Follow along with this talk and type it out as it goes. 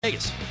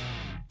Vegas.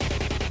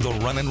 The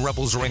Runnin'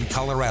 Rebels are in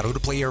Colorado to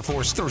play Air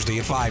Force Thursday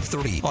at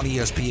 5:30 on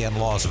ESPN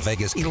Las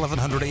Vegas,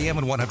 1100 AM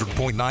and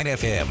 100.9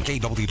 FM,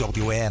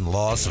 KWWN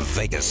Las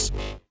Vegas.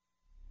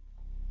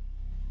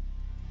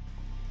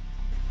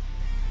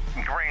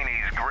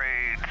 Graney's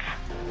grades.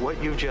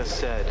 What you just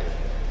said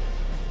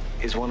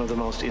is one of the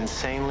most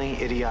insanely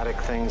idiotic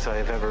things I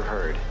have ever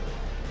heard.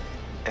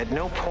 At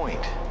no point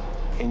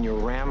in your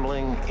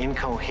rambling,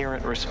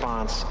 incoherent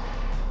response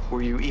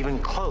were you even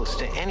close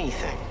to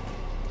anything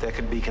that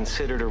could be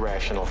considered a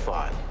rational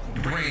thought.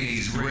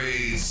 Graney's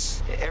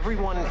grades.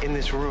 Everyone in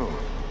this room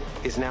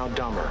is now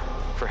dumber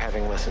for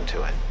having listened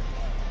to it.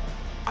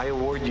 I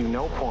award you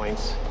no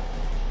points,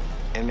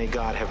 and may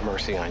God have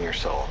mercy on your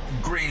soul.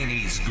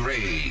 Graney's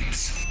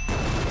grades.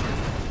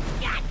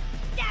 God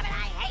damn it,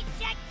 I hate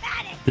Jack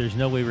Paddock! There's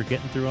no way we're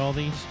getting through all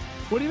these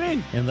What do you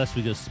mean? unless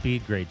we go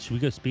speed grades. Should we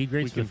go speed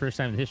grades for the first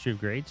time in the history of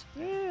grades?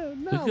 Yeah,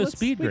 no, We could go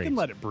speed we grades. can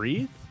let it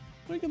breathe.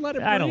 We can let it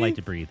breathe. I don't like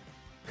to breathe.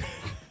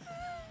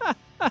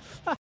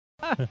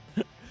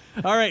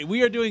 All right,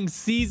 we are doing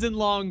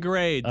season-long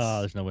grades.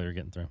 Oh, there's no way we're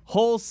getting through.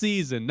 Whole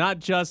season, not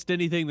just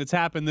anything that's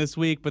happened this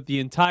week, but the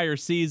entire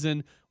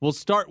season. We'll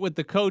start with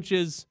the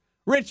coaches.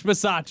 Rich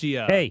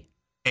Bisaccia. Hey,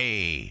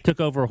 A. took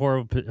over a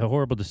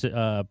horrible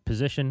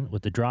position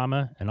with the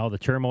drama and all the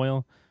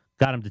turmoil.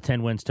 Got him to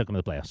 10 wins, took him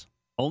to the playoffs.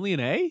 Only an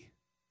A?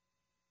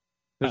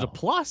 There's a Oh.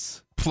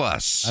 plus?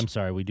 Plus. I'm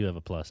sorry, we do have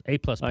a plus. A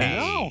plus. I pass.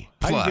 know.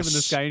 How are you giving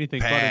this guy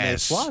anything but an A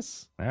Pass.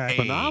 plus? All right.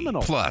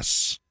 Phenomenal.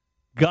 Plus.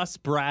 Gus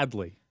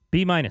Bradley.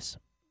 B minus.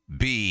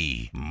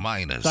 B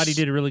minus. Thought he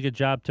did a really good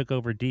job. Took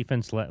over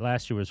defense.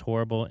 Last year was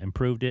horrible.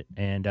 Improved it,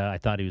 and I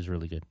thought he was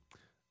really good.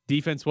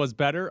 Defense was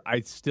better.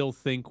 I still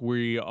think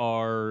we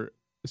are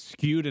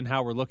skewed in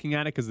how we're looking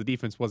at it because the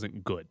defense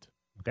wasn't good.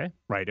 Okay,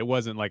 Right. It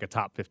wasn't like a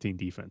top 15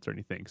 defense or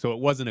anything. So it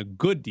wasn't a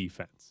good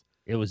defense,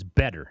 it was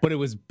better. but it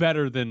was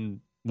better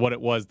than what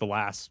it was the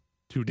last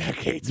 2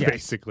 decades, Yes.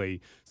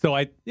 basically. So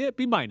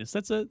B minus.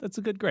 That's a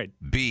good grade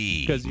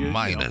B because you're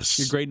minus.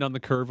 you're grading on the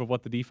curve of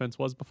what the defense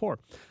was before.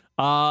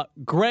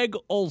 Greg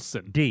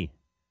Olson. D.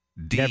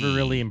 D. Never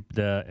really.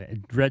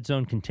 The red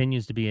zone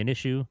continues to be an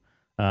issue.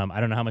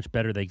 I don't know how much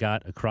better they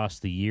got across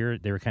the year.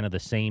 They were kind of the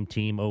same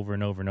team over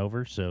and over and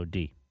over. So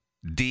D.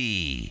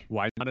 D.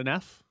 Why not an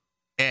F?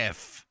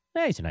 F.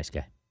 Hey, he's a nice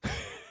guy.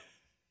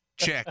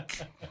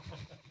 Check.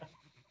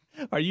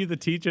 Are you the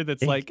teacher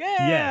that's like,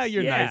 yeah, Yes,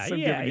 you're yeah, nice. I'm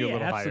yeah, giving you a yeah,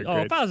 little higher absolutely.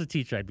 grade. Oh, if I was a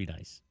teacher, I'd be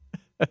nice.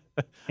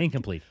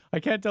 Incomplete. I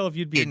can't tell if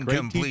you'd be a great teacher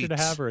Incomplete. to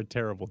have or a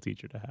terrible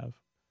teacher to have.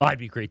 Oh, I'd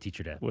be a great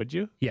teacher to have. Would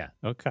you? Yeah,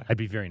 Okay. I'd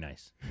be very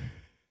nice.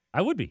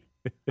 I would be.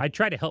 I'd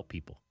try to help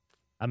people.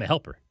 I'm a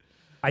helper.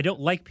 I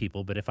don't like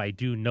people, but if I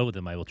do know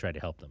them, I will try to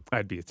help them.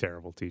 I'd be a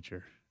terrible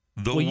teacher.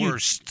 The Well,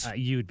 worst.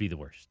 You would be the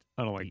worst.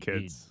 I don't like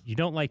kids. You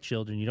don't like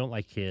children. You don't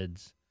like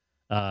kids.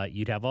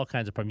 You'd have all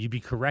kinds of problems. You'd be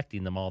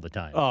correcting them all the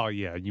time. Oh,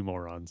 yeah, you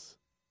morons.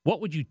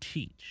 What would you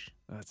teach?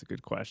 That's a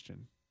good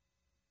question.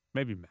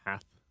 Maybe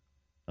math.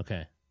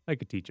 Okay. I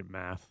could teach him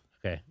math.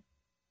 Okay.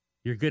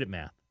 You're good at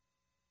math.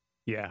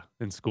 Yeah.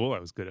 In school, I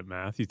was good at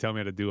math. You tell me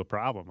how to do a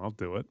problem, I'll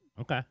do it.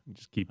 Okay.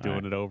 Just keep All doing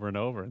right. it over and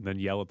over and then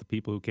yell at the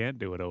people who can't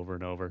do it over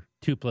and over.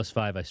 2 +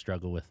 5 I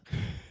struggle with.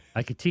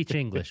 I could teach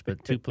English,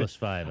 but 2 +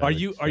 5. I Are would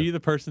you struggle. the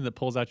person that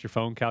pulls out your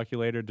phone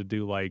calculator to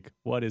do like,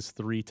 what is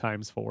 3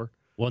 times 4?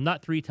 Well,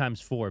 not 3 times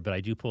 4, but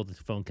I do pull the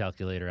phone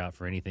calculator out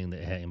for anything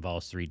that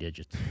involves 3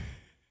 digits.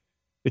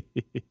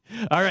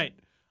 All right.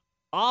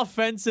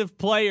 Offensive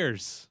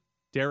players.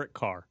 Derek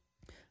Carr.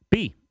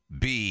 B.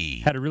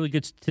 B. Had a really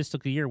good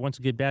statistical year. Once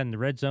a good bad in the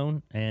red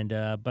zone, and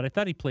but I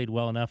thought he played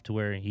well enough to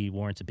where he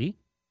warrants a B.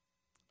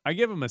 I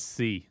give him a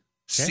C.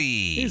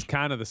 C. He's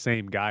kind of the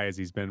same guy as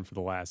he's been for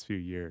the last few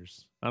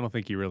years. I don't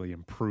think he really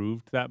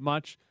improved that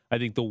much. I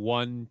think the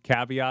one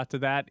caveat to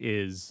that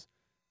is,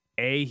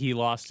 A, he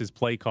lost his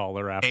play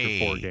caller after A.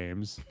 4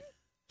 games,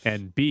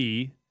 and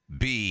B,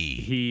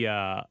 B. he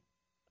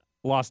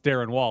lost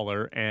Darren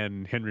Waller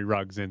and Henry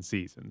Ruggs in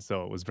season.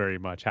 So it was very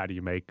much, how do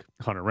you make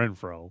Hunter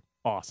Renfrow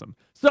awesome?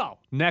 So,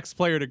 next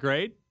player to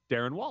grade,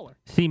 Darren Waller.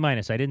 C-. I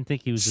didn't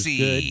think he was as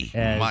C- good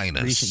as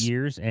minus. recent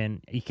years,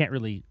 and you can't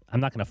really. I'm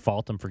not going to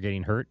fault him for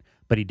getting hurt,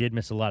 but he did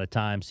miss a lot of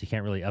times. So you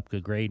can't really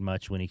upgrade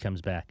much when he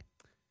comes back.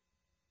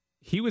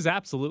 He was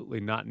absolutely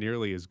not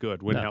nearly as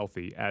good when No.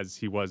 healthy as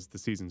he was the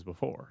seasons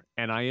before.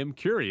 And I am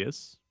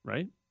curious,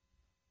 right?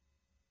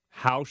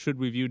 How should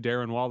we view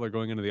Darren Waller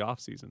going into the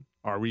offseason?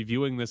 Are we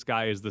viewing this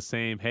guy as the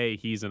same, hey,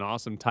 he's an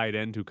awesome tight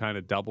end who kind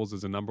of doubles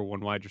as a number 1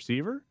 wide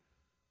receiver?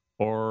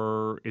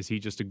 Or is he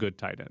just a good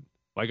tight end?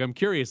 Like, I'm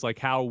curious, like,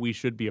 how we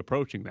should be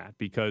approaching that,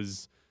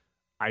 because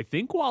I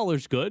think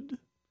Waller's good,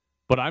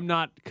 but I'm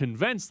not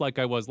convinced, like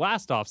I was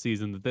last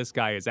offseason, that this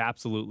guy is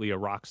absolutely a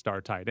rock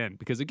star tight end.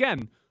 Because,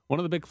 again, one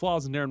of the big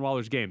flaws in Darren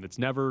Waller's game that's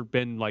never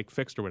been, like,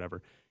 fixed or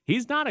whatever,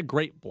 he's not a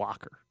great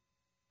blocker.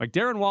 Like,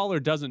 Darren Waller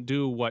doesn't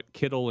do what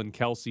Kittle and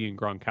Kelsey and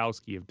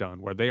Gronkowski have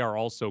done, where they are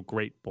also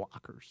great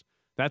blockers.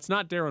 That's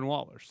not Darren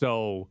Waller.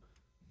 So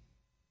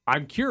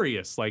I'm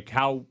curious, like,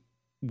 how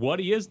what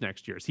he is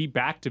next year. Is he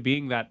back to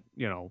being that,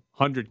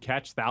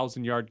 100-catch,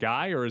 1,000-yard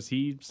guy, or is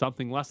he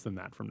something less than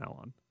that from now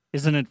on?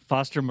 Isn't it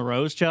Foster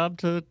Moreau's job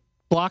to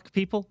block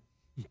people?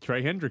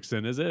 Trey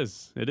Hendrickson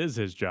It is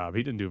his job.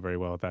 He didn't do very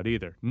well at that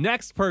either.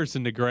 Next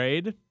person to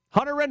grade,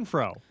 Hunter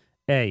Renfrow.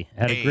 A,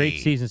 had a great A.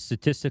 season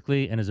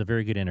statistically and is a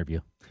very good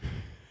interview.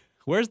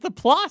 Where's the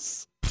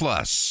plus?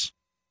 Plus.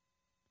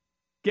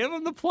 Give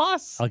him the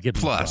plus. I'll give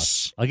him Plus. the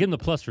plus. I'll give him the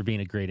plus for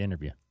being a great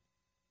interview.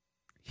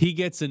 He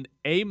gets an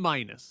A-.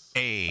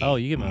 A. Oh,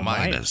 you give him a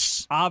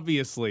minus.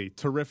 Obviously,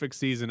 terrific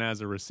season as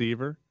a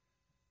receiver.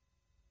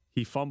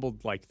 He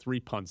fumbled like 3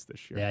 punts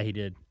this year. Yeah, he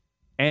did.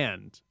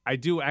 And I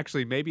do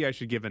actually, maybe I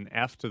should give an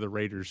F to the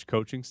Raiders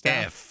coaching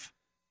staff. F.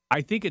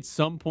 I think at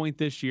some point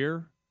this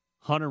year,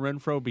 Hunter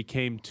Renfrow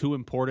became too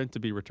important to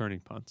be returning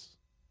punts.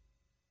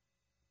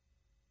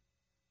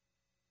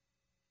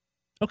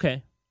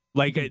 Okay.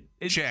 Like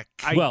Check.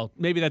 Well-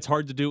 maybe that's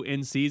hard to do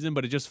in season,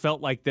 but it just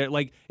felt like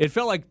it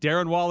felt like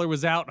Darren Waller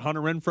was out,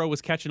 Hunter Renfrow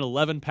was catching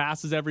 11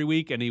 passes every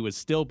week, and he was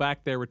still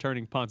back there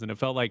returning punts, and it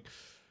felt like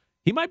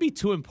he might be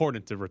too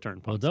important to return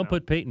punts. Well, don't now.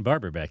 put Peyton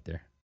Barber back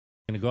there.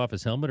 Going to go off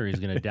his helmet, or he's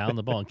going to down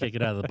the ball and kick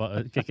it out of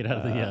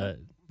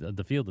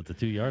the field at the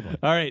 2-yard line.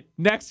 All right,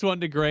 next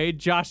one to grade,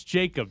 Josh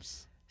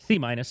Jacobs. C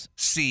minus.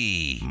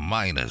 C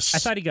minus. I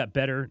thought he got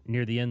better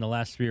near the end, the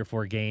last 3 or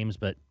 4 games,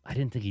 but I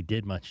didn't think he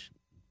did much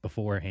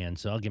beforehand,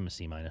 so I'll give him a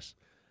C minus.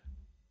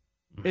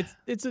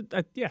 It's a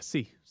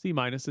C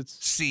minus.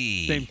 It's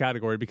C. same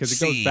category because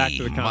it goes back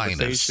to the C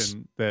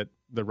conversation that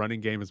the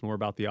running game is more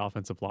about the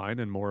offensive line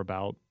and more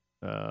about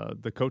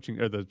the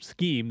coaching or the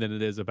scheme than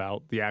it is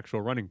about the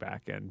actual running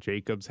back. And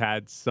Jacobs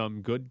had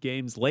some good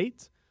games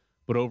late,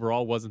 but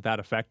overall wasn't that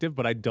effective.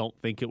 But I don't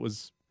think it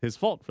was his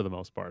fault for the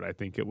most part. I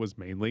think it was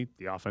mainly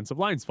the offensive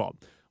line's fault,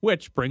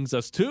 which brings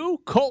us to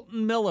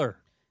Colton Miller.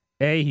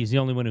 A, he's the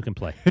only one who can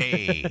play.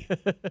 A.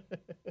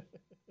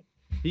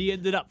 He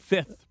ended up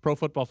 5th Pro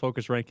Football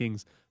Focus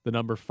rankings, the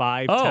number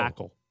 5 Oh,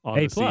 tackle on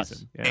A the plus.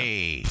 season. Yeah.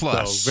 A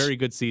plus. So very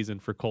good season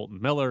for Colton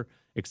Miller,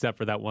 except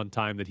for that one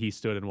time that he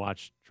stood and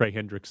watched Trey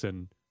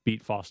Hendrickson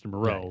beat Foster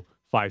Moreau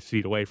Right. 5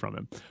 feet away from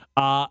him.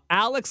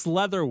 Alex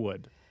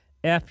Leatherwood.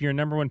 F, your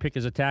number one pick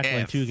is a tackle,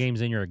 and F. 2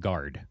 games in, you're a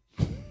guard.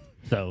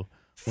 So,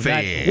 when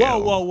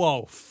Fail.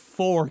 Whoa.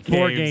 4 games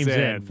 4 games in.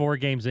 in. 4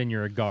 games in,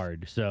 you're a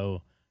guard.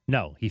 So,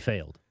 no, he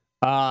failed.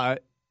 Leatherwood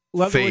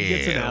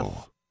gets an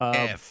Fail.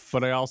 F.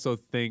 But I also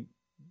think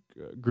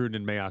Gruden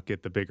and Mayock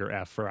get the bigger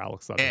F for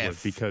Alex Leatherwood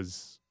F.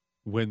 because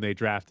when they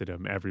drafted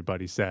him,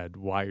 everybody said,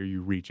 "Why are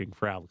you reaching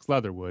for Alex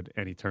Leatherwood?"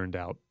 And he turned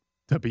out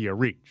to be a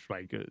reach.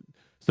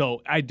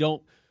 So I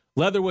don't.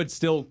 Leatherwood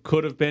still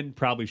could have been,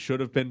 probably should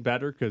have been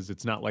better because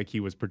it's not like he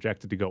was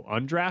projected to go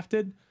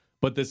undrafted.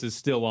 But this is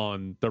still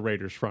on the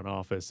Raiders front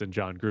office and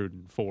John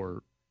Gruden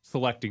for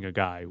selecting a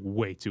guy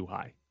way too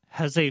high.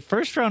 Has a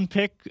first-round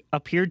pick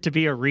appeared to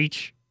be a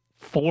reach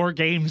 4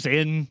 games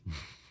in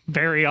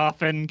very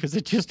often? Because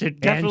it And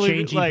definitely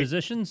changing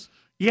positions?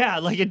 Yeah,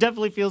 it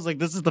definitely feels like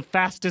this is the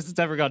fastest it's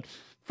ever gone.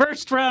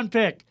 First-round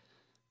pick.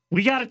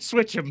 We got to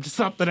switch him to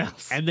something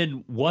else. And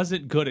then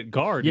wasn't good at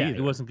guard Yeah, either.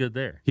 he wasn't good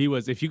there. He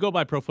was, if you go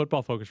by Pro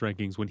Football Focus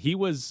rankings, when he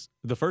was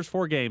the first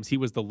 4 games, he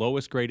was the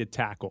lowest graded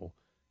tackle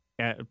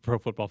Pro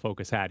Football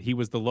Focus had. He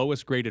was the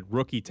lowest graded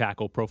rookie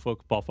tackle Pro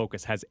Football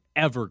Focus has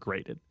ever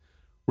graded.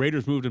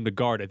 Raiders moved him to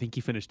guard. I think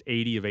he finished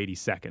 80 of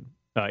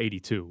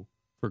 82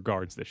 for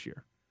guards this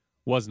year.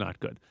 Was not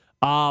good.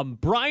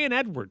 Brian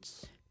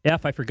Edwards.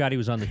 F, I forgot he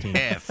was on the team.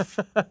 F.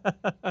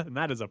 And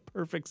that is a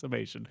perfect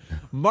summation.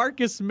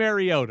 Marcus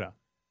Mariota.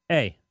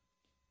 A.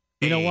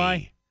 You know A.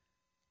 why?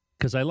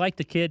 Because I like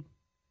the kid.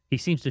 He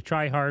seems to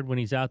try hard when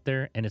he's out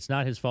there, and it's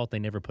not his fault they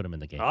never put him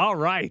in the game. All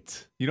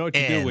right. You know what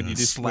you do when you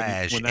just when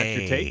that's your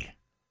N/A. take?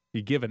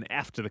 You give an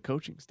F to the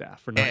coaching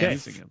staff for not F.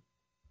 using him.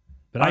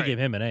 But All I right. give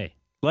him an A.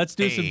 Let's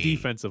do some A.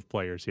 defensive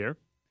players here.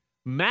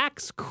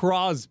 Max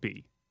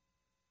Crosby.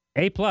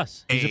 A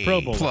plus. He's a Pro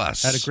A Bowler.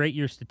 plus. Had a great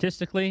year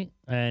statistically,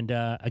 and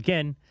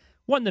again,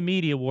 won the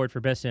media award for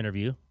best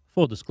interview.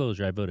 Full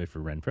disclosure, I voted for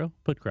Renfro.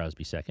 Put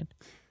Crosby second.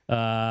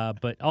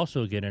 But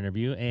also a good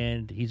interview,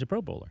 and he's a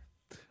Pro Bowler.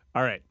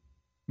 All right.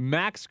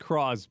 Max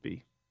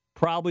Crosby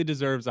probably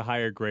deserves a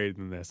higher grade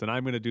than this, and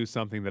I'm going to do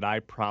something that I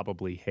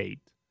probably hate.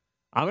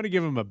 I'm going to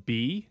give him a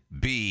B,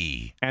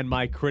 B. and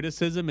my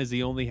criticism is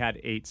he only had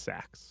 8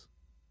 sacks,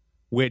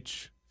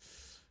 which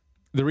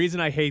the reason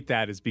I hate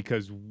that is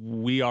because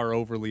we are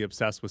overly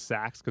obsessed with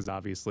sacks because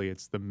obviously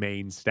it's the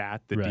main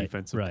stat that Right,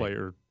 defensive right.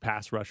 player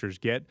pass rushers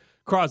get.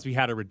 Crosby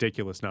had a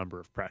ridiculous number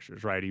of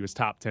pressures, right? He was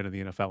top 10 in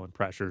the NFL in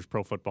pressures.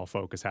 Pro Football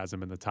Focus has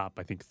him in the top,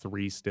 I think,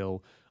 3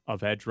 still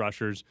of edge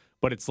rushers.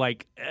 But it's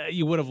like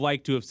you would have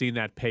liked to have seen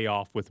that pay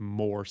off with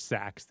more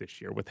sacks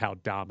this year with how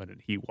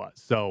dominant he was.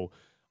 So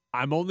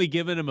I'm only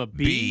giving him a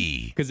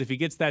B because if he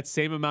gets that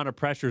same amount of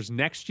pressures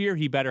next year,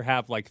 he better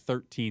have like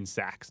 13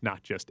 sacks,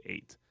 not just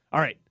 8.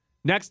 All right.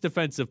 Next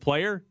defensive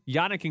player,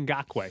 Yannick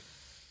Ngakoue.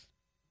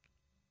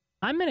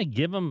 I'm going to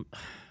give him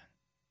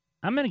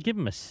I'm going to give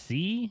him a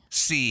C.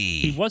 C.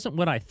 He wasn't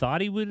what I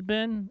thought he would have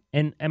been.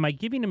 And am I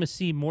giving him a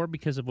C more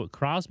because of what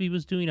Crosby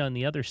was doing on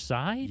the other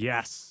side?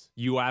 Yes,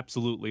 you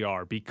absolutely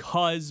are.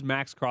 Because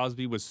Max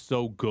Crosby was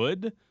so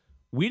good,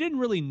 we didn't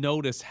really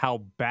notice how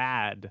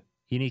bad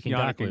Yannick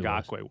Yannick Ngakoue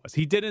Ngakoue was.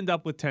 He did end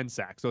up with 10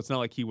 sacks, so it's not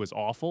like he was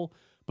awful.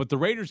 But the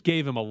Raiders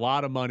gave him a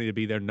lot of money to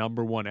be their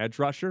number one edge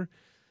rusher,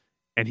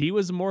 and he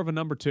was more of a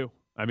number two.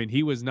 I mean,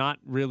 he was not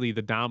really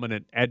the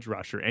dominant edge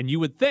rusher. And you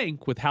would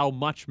think with how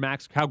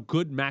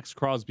good Max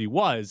Crosby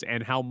was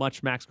and how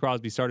much Max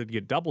Crosby started to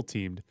get double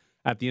teamed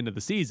at the end of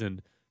the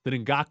season, that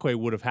Ngakoue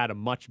would have had a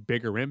much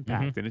bigger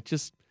impact. And it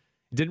just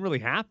didn't really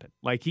happen.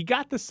 Like, he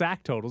got the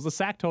sack totals. The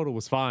sack total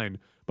was fine,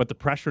 but the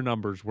pressure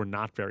numbers were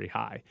not very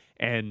high.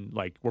 And,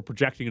 like, we're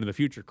projecting into the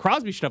future.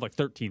 Crosby should have, like,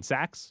 13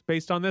 sacks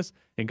based on this,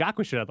 and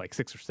Ngakoue should have, like,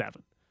 6 or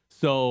 7.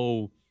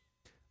 So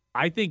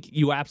I think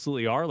you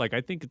absolutely are. Like,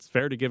 I think it's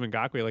fair to give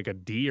Ngakoue, like, a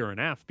D or an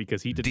F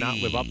because he did not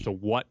live up to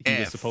what he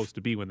was supposed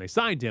to be when they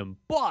signed him.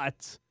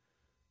 But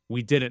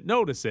we didn't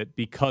notice it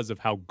because of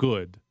how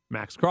good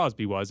Max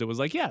Crosby was. It was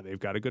like, yeah, they've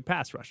got a good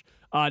pass rush.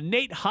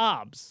 Nate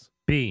Hobbs.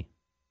 B.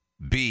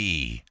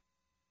 B.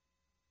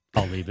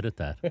 I'll leave it at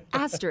that.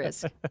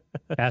 Asterisk.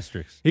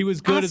 Asterisk. He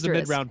was good as a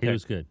Asterisk. mid-round pick. He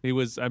was good. He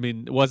was, I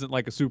mean, it wasn't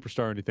like a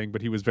superstar or anything,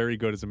 but he was very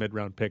good as a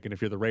mid-round pick. And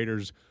if you're the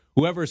Raiders,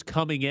 whoever's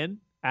coming in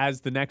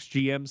as the next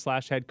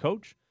GM/head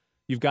coach,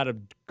 you've got a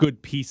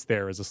good piece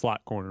there as a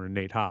slot corner in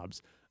Nate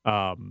Hobbs.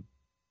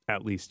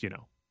 At least,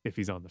 if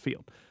he's on the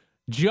field.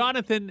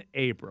 Jonathan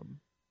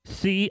Abram.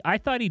 See, I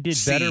thought he did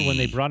C. better when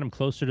they brought him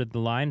closer to the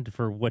line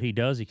for what he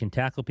does. He can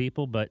tackle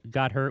people, but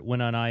got hurt,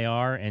 went on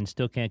IR, and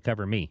still can't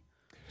cover me.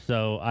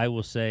 So I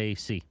will say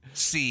C.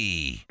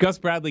 C. Gus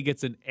Bradley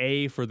gets an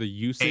A for the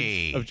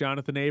usage A. of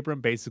Jonathan Abram,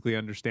 basically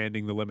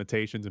understanding the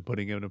limitations and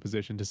putting him in a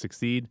position to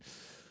succeed.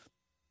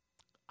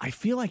 I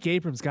feel like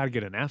Abram's got to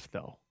get an F,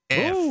 though.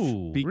 F.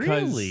 Ooh,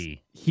 Because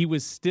really? he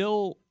was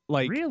still,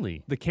 like,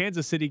 Really? the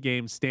Kansas City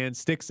game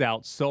sticks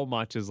out so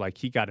much as, like,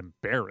 he got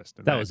embarrassed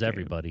in That was game,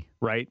 everybody.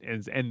 right?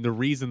 And the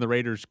reason the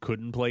Raiders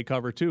couldn't play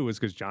cover 2 is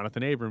because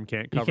Jonathan Abram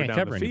can't He cover can't down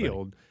cover the anybody.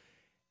 field.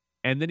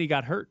 And then he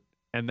got hurt.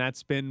 And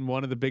that's been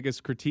one of the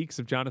biggest critiques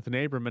of Jonathan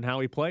Abram and how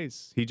he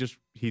plays.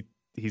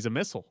 He's a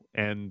missile.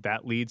 And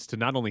that leads to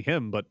not only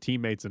him, but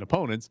teammates and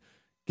opponents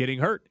getting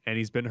hurt. And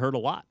he's been hurt a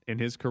lot in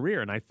his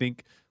career. And I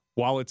think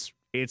while it's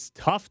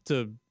tough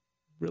to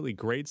really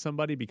grade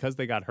somebody because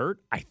they got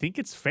hurt, I think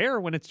it's fair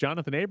when it's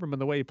Jonathan Abram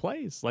and the way he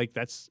plays. Like,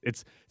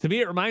 to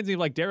me, it reminds me of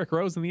like Derrick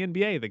Rose in the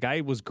NBA. The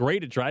guy was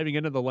great at driving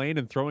into the lane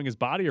and throwing his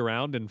body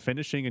around and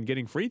finishing and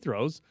getting free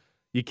throws.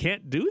 You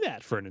can't do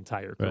that for an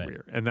entire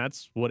career. Right. And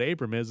that's what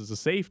Abram is as a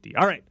safety.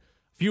 All right.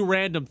 A few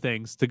random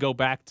things to go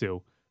back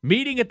to.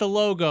 Meeting at the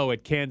logo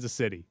at Kansas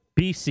City.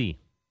 BC.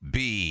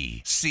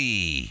 B.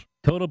 C.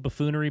 Total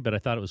buffoonery, but I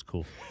thought it was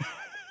cool.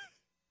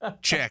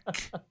 Check.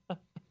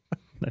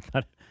 I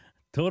thought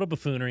total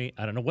buffoonery.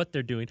 I don't know what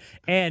they're doing.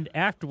 And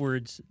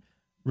afterwards,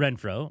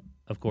 Renfro,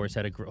 of course,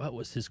 had what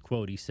was his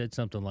quote? He said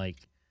something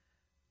like,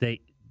 "They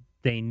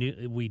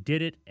knew we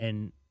did it,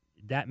 and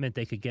that meant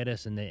they could get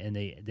us, and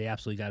they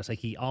absolutely got us." Like,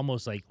 he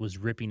almost like was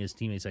ripping his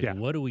teammates. Like,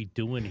 what are we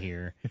doing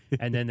here?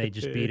 And then they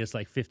just beat us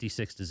like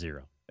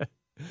 56-0.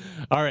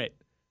 All right.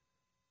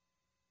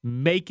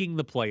 Making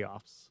the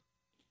playoffs.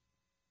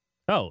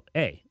 Oh,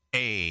 A.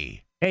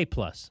 A. A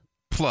plus.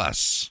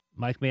 Plus.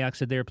 Mike Mayock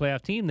said they were a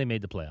playoff team. They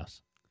made the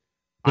playoffs.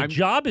 The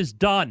job is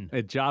done.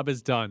 The job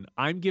is done.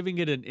 I'm giving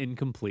it an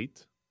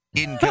incomplete.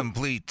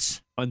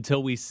 Incomplete.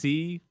 Until we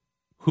see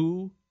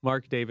who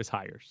Mark Davis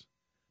hires.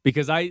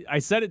 Because I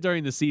said it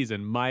during the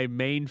season. My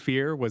main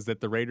fear was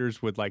that the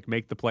Raiders would like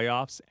make the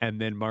playoffs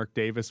and then Mark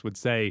Davis would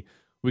say,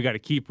 we got to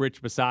keep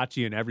Rich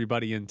Bisaccia and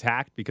everybody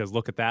intact because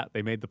look at that.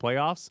 They made the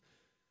playoffs.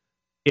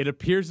 It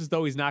appears as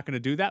though he's not going to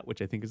do that,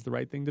 which I think is the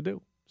right thing to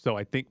do. So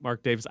I think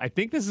Mark Davis, I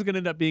think this is going to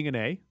end up being an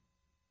A.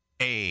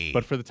 A.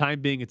 But for the time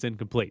being, it's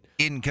incomplete.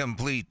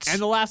 Incomplete.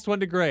 And the last one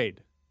to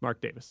grade,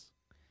 Mark Davis.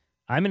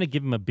 I'm going to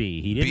give him a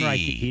B. He didn't B.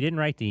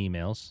 write the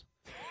emails.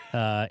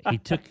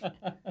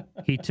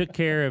 He took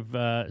care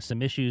of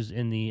some issues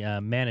in the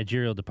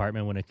managerial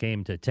department when it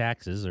came to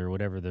taxes or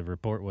whatever the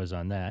report was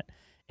on that.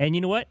 And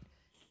you know what?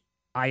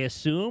 I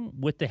assume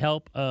with the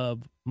help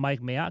of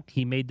Mike Mayock,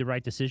 he made the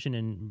right decision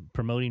in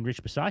promoting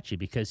Rich Bisaccia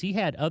because he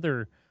had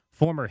other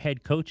former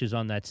head coaches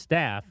on that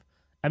staff.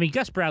 I mean,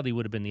 Gus Bradley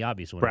would have been the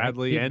obvious one.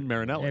 Bradley right? and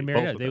Marinelli. And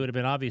Marinelli, they would have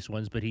been obvious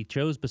ones, but he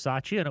chose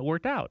Bisaccia, and it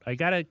worked out.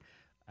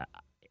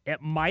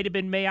 It might have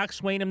been Mayock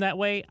swaying him that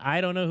way.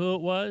 I don't know who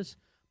it was,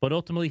 but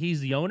ultimately he's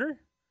the owner,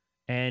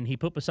 and he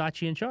put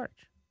Bisaccia in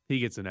charge. He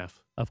gets an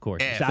F. Of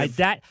course. F. So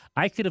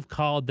I could have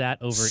called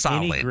that over any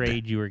Solid.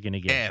 grade you were going to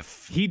get.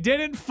 F. He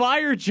didn't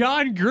fire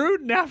John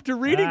Gruden after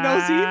reading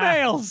those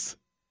emails.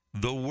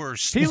 The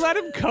worst. He let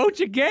him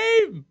coach a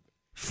game.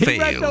 He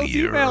read those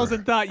emails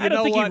and thought, I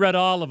don't think what? he read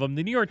all of them.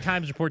 The New York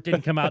Times report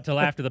didn't come out till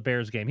after the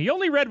Bears game. He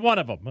only read one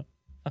of them.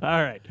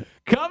 All right.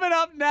 Coming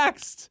up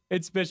next,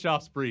 it's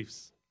Bischoff's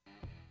Briefs.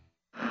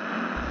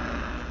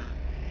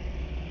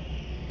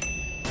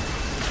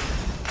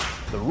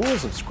 The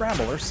rules of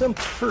Scrabble are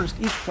simple. First,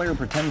 each player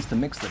pretends to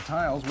mix the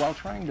tiles while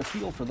trying to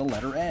feel for the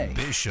letter A.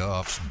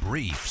 Bischoff's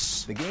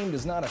Briefs. The game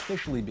does not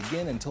officially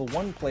begin until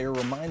one player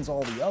reminds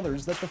all the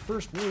others that the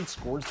first word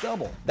scores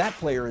double. That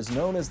player is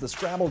known as the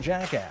Scrabble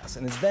Jackass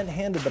and is then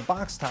handed the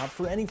box top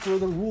for any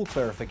further rule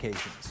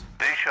clarifications.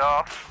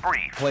 Bischoff's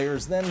Briefs.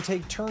 Players then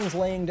take turns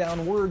laying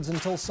down words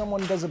until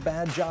someone does a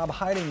bad job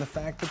hiding the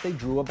fact that they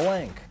drew a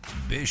blank.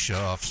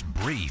 Bischoff's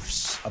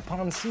Briefs.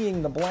 Upon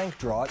seeing the blank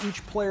draw,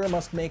 each player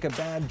must make a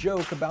bad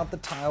joke about the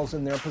tiles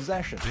in their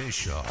possession.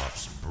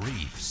 Bischoff's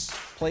Briefs.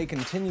 Play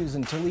continues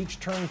until each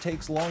turn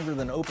takes longer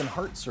than open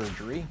heart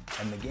surgery,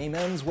 and the game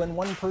ends when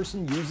one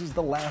person uses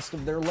the last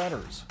of their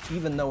letters.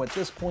 Even though at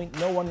this point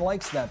no one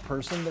likes that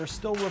person, they're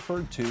still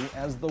referred to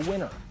as the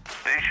winner.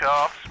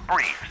 Bischoff's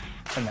Briefs.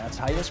 And that's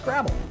how you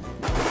Scrabble.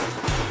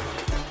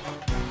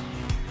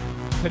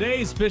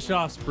 Today's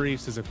Bischoff's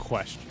Briefs is a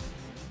question.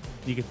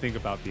 You can think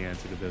about the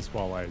answer to this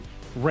while I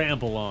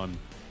ramble on.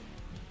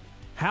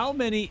 How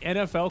many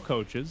NFL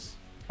coaches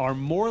are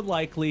more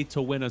likely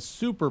to win a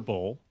Super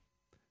Bowl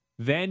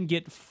than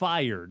get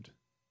fired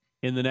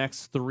in the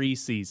next 3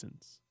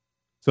 seasons?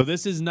 So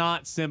this is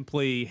not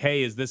simply,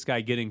 hey, is this guy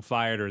getting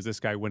fired or is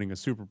this guy winning a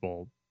Super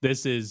Bowl?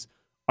 This is,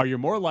 are you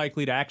more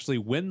likely to actually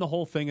win the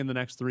whole thing in the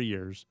next 3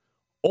 years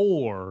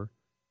or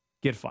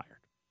get fired?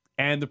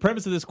 And the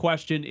premise of this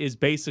question is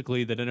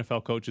basically that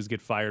NFL coaches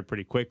get fired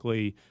pretty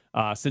quickly.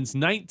 Since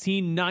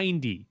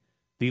 1990,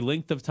 the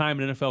length of time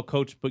an NFL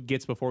coach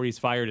gets before he's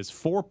fired is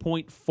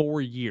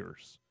 4.4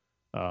 years.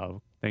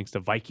 Thanks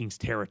to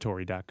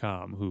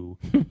VikingsTerritory.com, who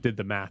did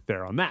the math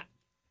there on that.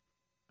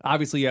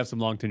 Obviously, you have some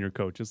long-tenured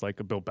coaches like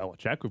Bill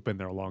Belichick, who've been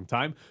there a long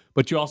time,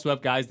 but you also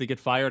have guys that get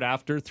fired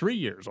after 3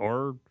 years,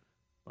 or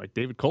like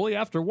David Culley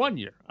after 1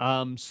 year.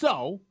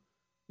 So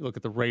you look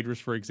at the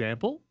Raiders, for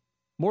example.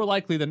 More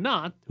likely than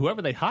not,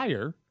 whoever they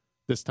hire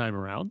this time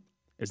around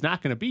is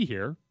not going to be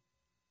here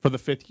for the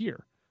 5th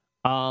year.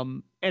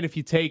 And if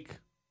you take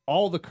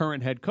all the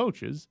current head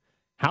coaches,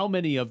 how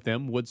many of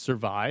them would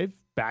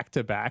survive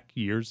back-to-back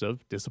years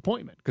of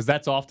disappointment? Because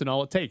that's often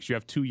all it takes. You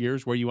have 2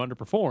 years where you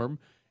underperform,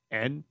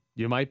 and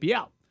you might be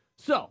out.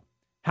 So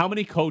how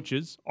many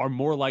coaches are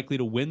more likely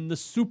to win the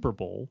Super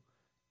Bowl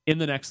in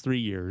the next 3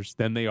 years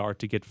than they are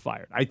to get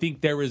fired? I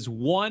think there is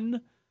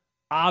one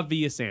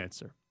obvious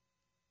answer.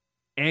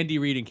 Andy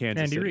Reid in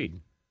Kansas City. Andy Reid.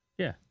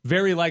 Yeah.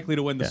 Very likely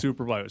to win the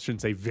Super Bowl. I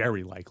shouldn't say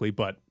very likely,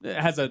 but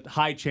has a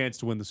high chance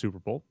to win the Super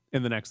Bowl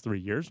in the next 3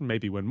 years, and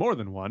maybe win more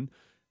than one.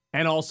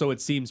 And also,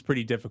 it seems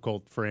pretty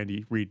difficult for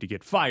Andy Reid to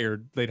get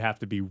fired. They'd have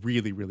to be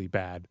really, really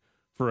bad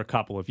for a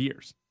couple of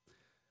years.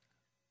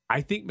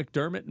 I think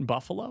McDermott in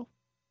Buffalo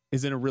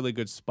is in a really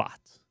good spot.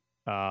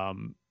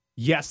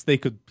 Yes, they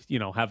could,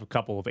 have a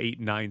couple of 8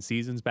 and 9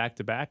 seasons back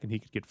to back, and he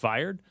could get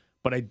fired.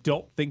 But I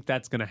don't think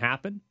that's going to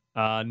happen.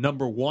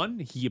 Number one,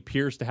 he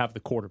appears to have the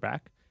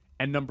quarterback.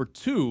 And number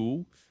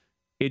two,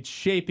 it's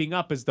shaping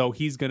up as though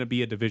he's going to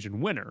be a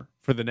division winner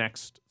for the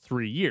next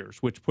 3 years,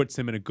 which puts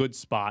him in a good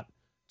spot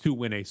to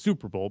win a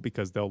Super Bowl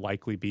because they'll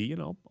likely be,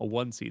 a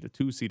 1 seed, a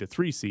 2 seed, a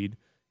 3 seed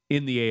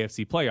in the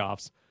AFC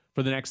playoffs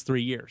for the next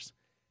 3 years.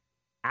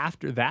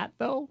 After that,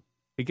 though,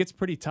 it gets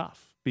pretty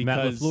tough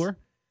because Matt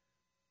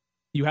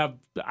LaFleur?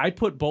 I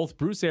put both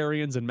Bruce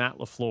Arians and Matt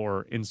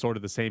LaFleur in sort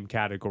of the same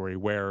category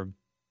where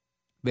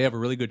they have a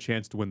really good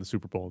chance to win the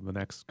Super Bowl in the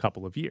next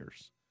couple of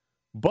years.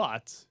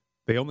 But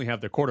they only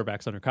have their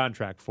quarterbacks under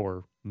contract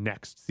for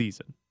next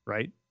season,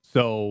 right?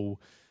 So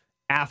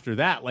after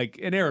that,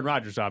 and Aaron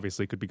Rodgers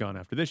obviously could be gone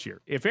after this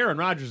year. If Aaron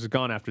Rodgers is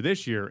gone after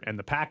this year and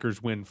the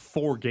Packers win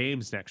 4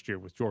 games next year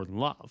with Jordan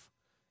Love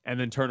and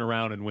then turn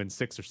around and win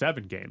 6 or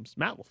 7 games,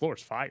 Matt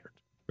LaFleur's fired.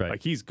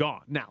 Right. He's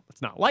gone. Now,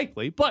 it's not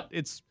likely, but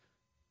it's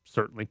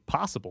certainly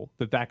possible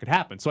that could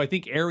happen. So I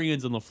think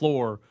Arians and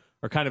LaFleur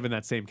are kind of in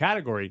that same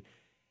category.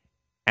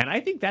 And I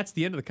think that's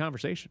the end of the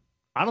conversation.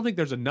 I don't think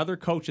there's another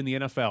coach in the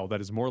NFL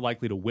that is more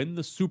likely to win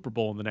the Super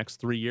Bowl in the next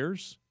 3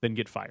 years than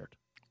get fired.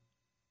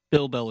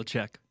 Bill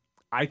Belichick.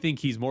 I think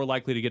he's more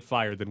likely to get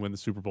fired than win the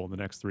Super Bowl in the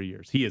next 3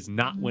 years. He is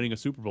not winning a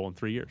Super Bowl in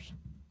 3 years.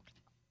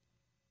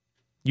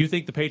 You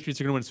think the Patriots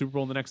are going to win a Super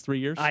Bowl in the next 3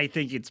 years? I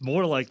think it's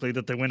more likely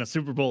that they win a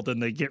Super Bowl than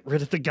they get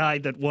rid of the guy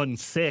that won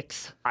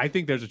 6. I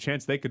think there's a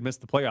chance they could miss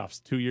the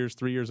playoffs 2 years,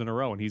 3 years in a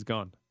row, and he's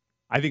gone.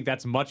 I think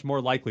that's much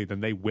more likely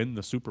than they win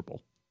the Super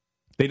Bowl.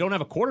 They don't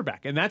have a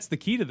quarterback, and that's the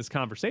key to this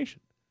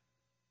conversation.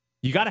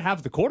 You got to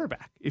have the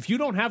quarterback. If you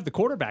don't have the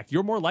quarterback,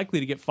 you're more likely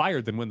to get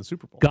fired than win the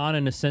Super Bowl. Gone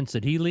in the sense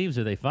that he leaves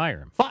or they fire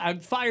him?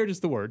 Fired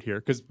is the word here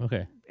because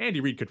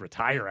Andy Reid could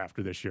retire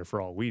after this year for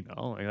all we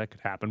know. That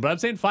could happen. But I'm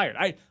saying fired.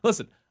 I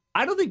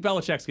don't think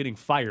Belichick's getting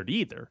fired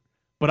either,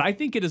 but I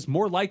think it is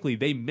more likely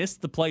they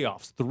missed the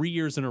playoffs 3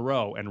 years in a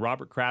row and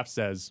Robert Kraft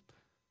says,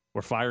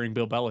 we're firing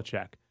Bill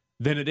Belichick,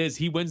 than it is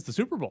he wins the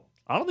Super Bowl.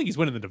 I don't think he's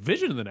winning the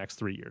division in the next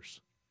 3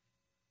 years.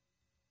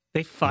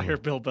 They fire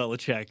Bill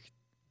Belichick.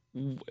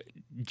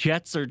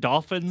 Jets or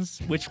Dolphins?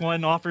 Which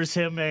one offers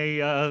him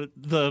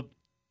the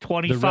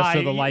 25. The rest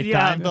of the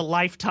lifetime? Yeah, the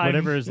lifetime.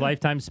 Whatever his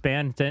lifetime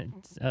span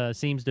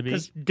seems to be.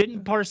 'Cause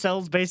didn't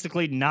Parcells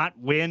basically not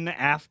win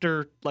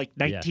after like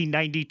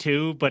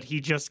 1992, but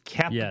he just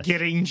kept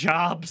getting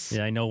jobs?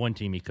 Yeah, I know one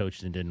team he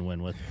coached and didn't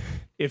win with.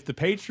 If the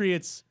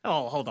Patriots...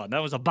 Oh, hold on. That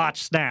was a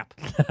botched snap.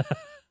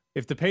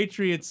 If the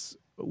Patriots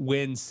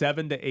win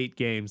 7 to 8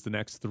 games the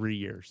next 3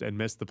 years and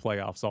miss the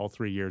playoffs all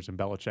 3 years and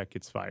Belichick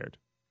gets fired,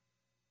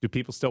 do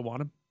people still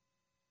want him?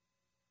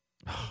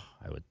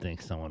 I would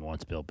think someone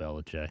wants Bill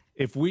Belichick.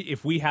 If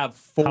we have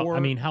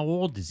 4... how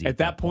old is he? At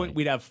that point,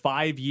 we'd have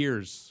 5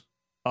 years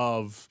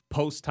of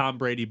post-Tom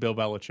Brady Bill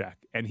Belichick,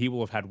 and he will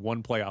have had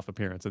 1 playoff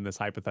appearance in this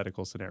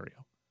hypothetical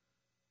scenario.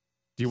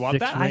 Do you want 6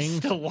 that? rings? I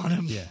still want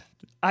him. Yeah.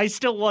 I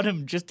still want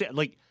him just to,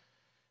 like,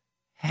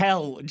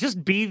 hell,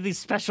 just be the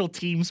special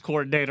teams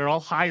coordinator. I'll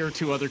hire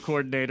 2 other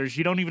coordinators.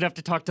 You don't even have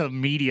to talk to the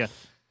media.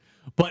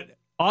 But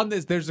on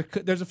this, there's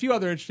a few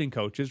other interesting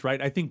coaches, right?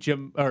 I think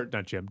John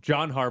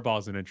Harbaugh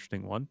is an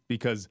interesting one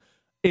because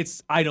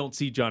I don't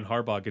see John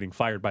Harbaugh getting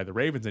fired by the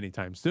Ravens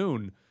anytime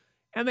soon.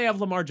 And they have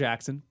Lamar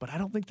Jackson, but I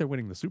don't think they're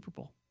winning the Super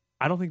Bowl.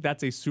 I don't think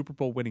that's a Super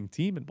Bowl winning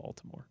team in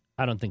Baltimore.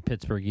 I don't think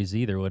Pittsburgh is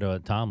either. What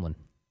about Tomlin?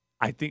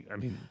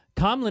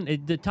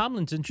 Tomlin's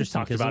Tomlin's interesting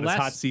talked because about his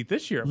hot seat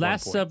this year.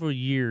 Last several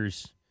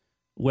years,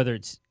 whether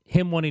it's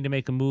him wanting to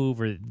make a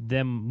move or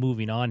them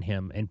moving on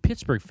him, and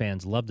Pittsburgh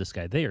fans love this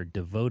guy. They are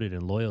devoted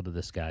and loyal to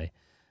this guy.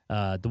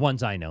 The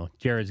ones I know,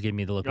 Jared's giving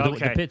me the look.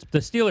 Okay. The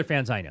Steeler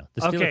fans I know.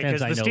 The Steeler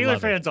fans I know. The Steeler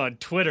love fans on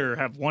Twitter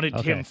have wanted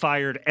him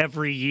fired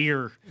every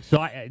year.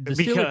 So the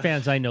Steeler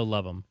fans I know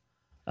love him.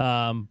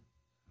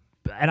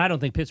 And I don't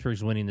think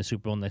Pittsburgh's winning the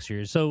Super Bowl next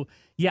year. So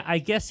yeah, I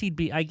guess he's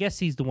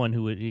the one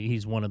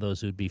he's one of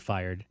those who'd be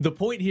fired. The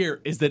point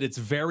here is that it's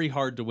very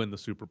hard to win the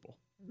Super Bowl.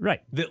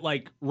 Right. That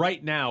like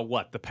right now,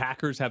 the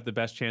Packers have the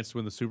best chance to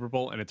win the Super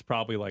Bowl, and it's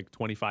probably like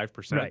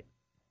 25%. Right.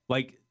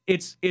 Like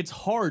it's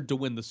hard to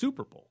win the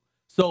Super Bowl.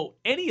 So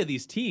any of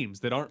these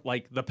teams that aren't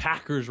like the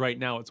Packers right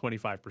now at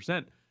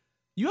 25%,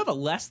 you have a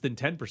less than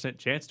 10%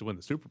 chance to win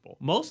the Super Bowl.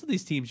 Most of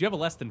these teams, you have a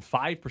less than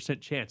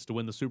 5% chance to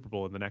win the Super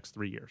Bowl in the next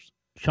 3 years.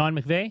 Sean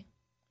McVay?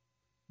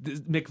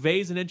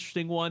 McVay's an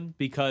interesting one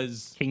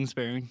because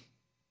Kingsbury.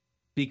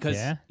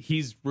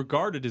 He's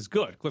regarded as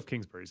good. Cliff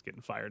Kingsbury's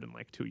getting fired in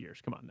like 2 years.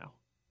 Come on now.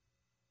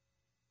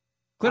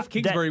 Cliff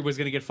Kingsbury was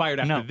going to get fired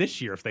after this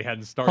year if they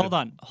hadn't started.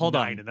 Hold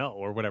on. 9-0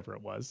 or whatever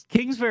it was.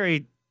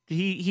 Kingsbury,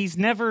 he's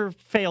never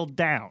failed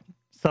down.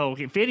 So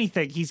if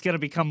anything, he's going to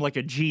become like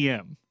a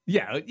GM.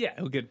 Yeah,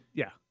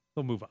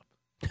 he'll move up.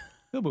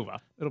 He'll move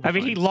up. It'll be I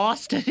mean,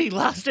 fine. he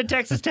lost at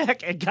Texas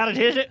Tech and got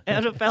an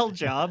NFL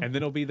job. And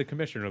then he'll be the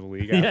commissioner of the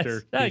league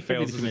after he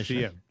fails as a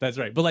GM. That's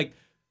right. But like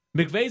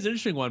McVay's an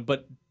interesting one,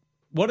 but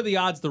what are the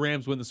odds the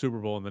Rams win the Super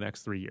Bowl in the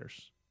next 3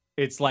 years?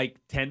 It's like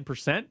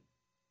 10%.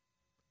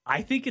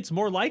 I think it's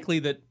more likely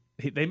that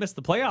they miss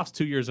the playoffs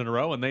 2 years in a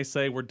row and they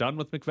say we're done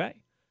with McVay.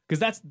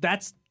 Because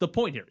that's the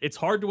point here. It's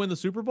hard to win the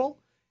Super Bowl.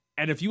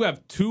 And if you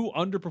have 2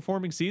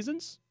 underperforming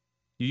seasons,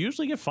 you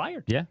usually get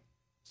fired. Yeah.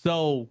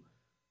 So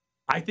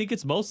I think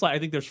it's I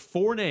think there's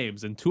 4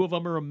 names, and 2 of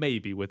them are a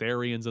maybe with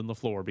Arians and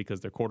LaFleur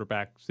because their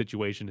quarterback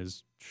situation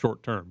is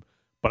short term.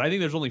 But I think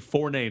there's only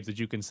 4 names that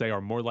you can say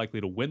are more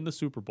likely to win the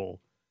Super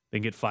Bowl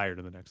than get fired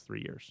in the next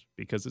 3 years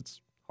because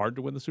it's hard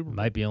to win the Super Bowl.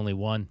 Might be only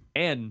one.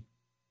 And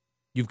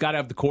you've got to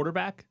have the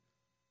quarterback.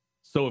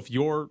 So if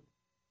you're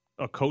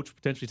a coach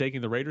potentially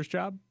taking the Raiders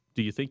job,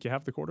 do you think you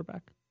have the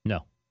quarterback?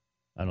 No.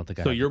 I don't think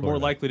I so have you're the more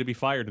quarterback. likely to be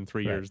fired in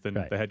 3 years than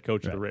the head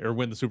coach of the Raiders, or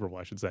win the Super Bowl,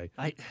 I should say,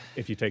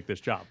 if you take this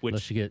job.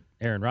 Unless you get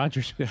Aaron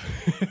Rodgers.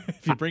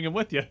 If you bring him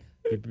with you.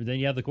 Then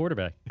you have the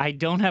quarterback. I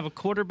don't have a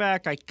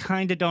quarterback. I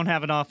kind of don't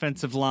have an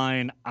offensive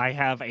line. I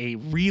have a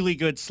really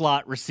good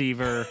slot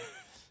receiver.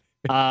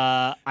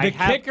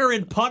 Kicker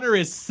and punter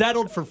is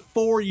settled for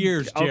 4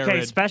 years, Jared.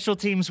 Okay, special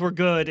teams were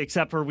good,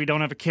 except for we don't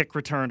have a kick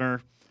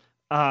returner.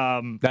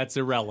 That's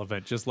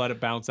irrelevant. Just let it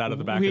bounce out of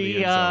the back of the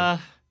end zone.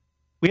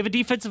 We have a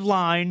defensive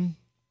line.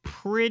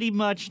 Pretty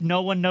much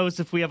no one knows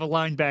if we have a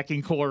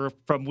linebacking core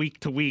from week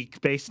to week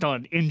based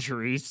on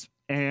injuries.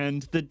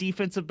 And the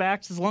defensive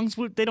backs, as long as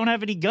they don't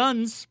have any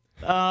guns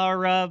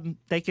or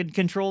they can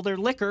control their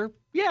liquor,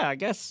 yeah, I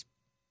guess.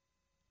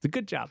 It's a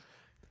good job.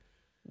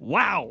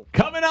 Wow.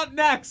 Coming up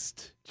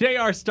next,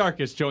 J.R.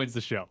 Starkus joins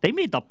the show. They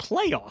made the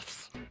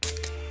playoffs.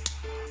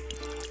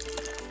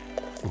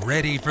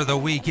 Ready for the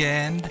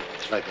weekend?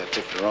 It's like I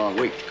picked the wrong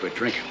week to quit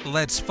drinking.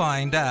 Let's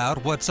find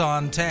out what's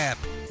on tap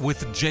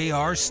with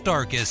J.R.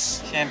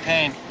 Starkus.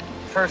 Champagne,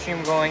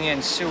 perfume going in,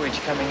 sewage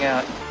coming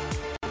out.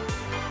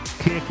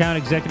 Key account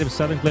executive,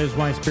 Southern Glazed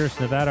Wine Spirits,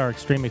 Nevada, our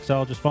extreme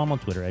mixologist. Follow him on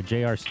Twitter at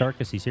J.R.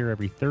 Starkus. He's here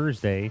every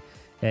Thursday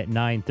at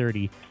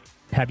 9:30.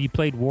 Have you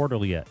played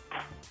Wordle yet?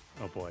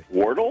 Oh, boy.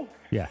 Wordle?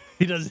 Yeah.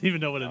 He doesn't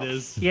even know what it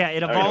is. Yeah,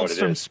 it evolves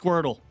from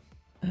Squirtle.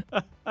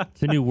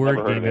 It's a new word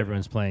Never heard game of it.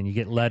 everyone's playing. You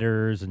get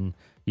letters, and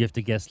you have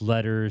to guess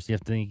letters. You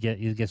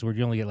guess word.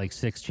 You only get like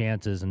 6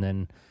 chances, and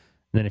then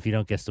if you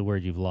don't guess the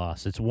word, you've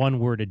lost. It's 1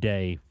 word a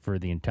day for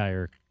the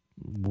entire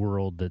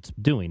world that's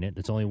doing it.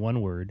 It's only 1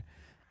 word,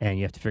 and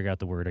you have to figure out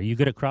the word. Are you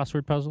good at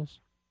crossword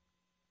puzzles?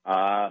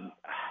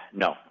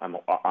 No, I'm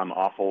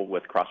awful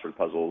with crossword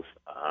puzzles.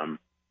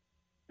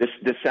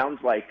 This sounds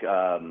like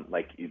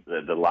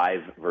the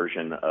live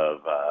version of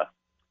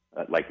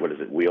like, what is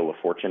it, Wheel of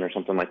Fortune or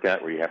something like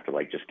that, where you have to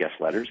like just guess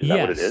letters. Is that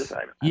what it is?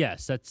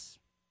 Yes, that's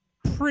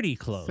pretty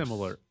close.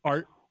 Similar.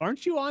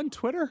 Aren't you on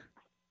Twitter?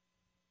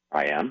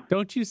 I am.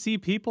 Don't you see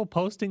people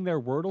posting their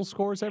Wordle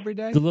scores every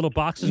day? The little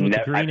boxes with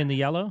the green and the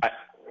yellow?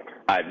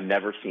 I've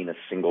never seen a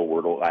single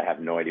Wordle. I have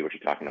no idea what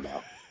you're talking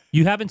about.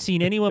 You haven't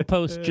seen anyone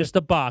post just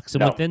a box,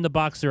 and within the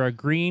box there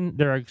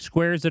are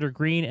squares that are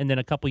green, and then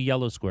a couple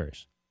yellow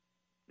squares.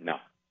 No.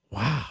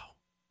 Wow.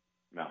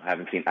 No, I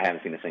haven't seen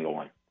a single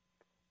one.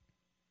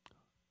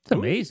 It's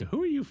amazing.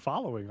 Who are you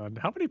following on?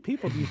 How many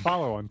people do you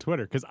follow on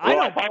Twitter? Because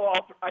I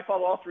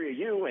follow all three of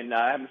you, and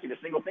I haven't seen a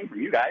single thing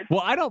from you guys.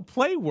 Well, I don't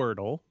play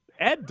Wordle.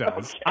 Ed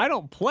does. Okay. I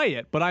don't play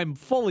it, but I'm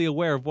fully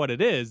aware of what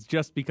it is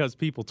just because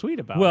people tweet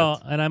about it.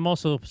 Well, and I'm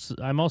also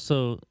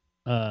so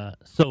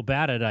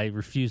bad at it, I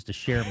refuse to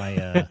share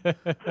my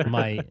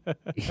my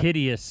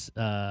hideous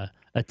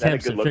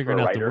attempts at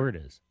figuring out the word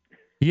is.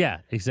 Yeah,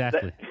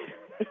 exactly.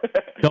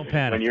 Don't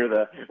panic.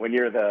 When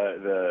you're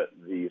the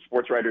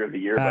sports writer of the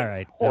year, all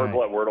right,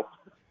 horrible at Wordle.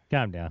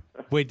 Calm down.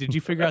 Wait, did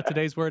you figure out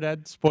today's word,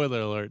 Ed? Spoiler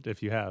alert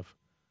if you have.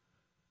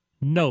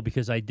 No,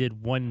 because I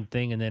did one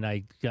thing and then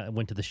I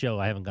went to the show.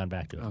 I haven't gone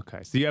back to it. Okay,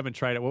 so you haven't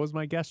tried it. What was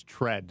my guess?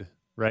 Tread,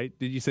 right?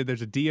 Did you say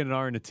there's a D and an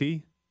R and a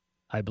T?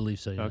 I believe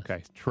so, yes.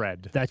 Okay,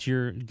 tread. That's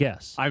your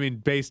guess. I mean,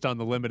 based on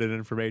the limited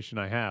information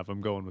I have,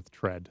 I'm going with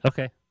tread.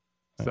 Okay.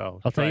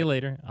 So I'll tell you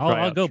later.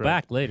 I'll go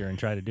back later and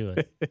try to do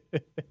it.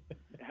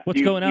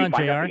 What's going on,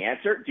 JR?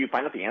 Do you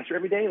find out the answer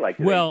every day? Like,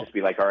 do they just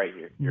be like, all right,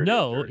 here.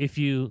 No, if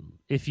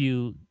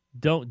you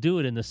don't do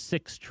it in the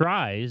 6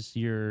 tries,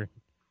 you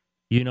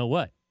know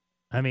what?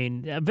 I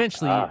mean,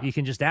 eventually you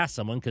can just ask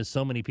someone because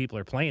so many people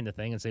are playing the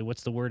thing and say,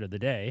 what's the word of the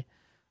day?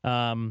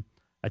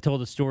 I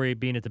told a story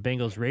being at the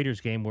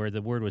Bengals-Raiders game where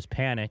the word was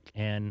panic,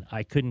 and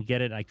I couldn't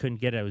get it.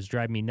 It was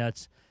driving me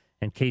nuts.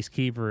 And Case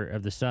Keever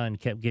of The Sun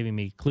kept giving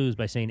me clues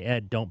by saying,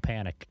 Ed, don't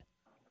panic.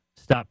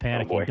 Stop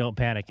panicking. Don't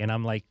panic. And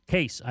I'm like,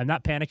 Case, I'm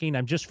not panicking.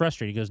 I'm just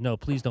frustrated. He goes, no,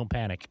 please don't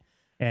panic.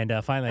 And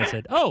finally I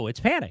said, oh, it's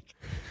panic.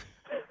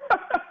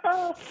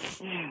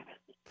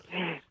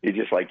 He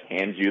just like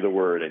hands you the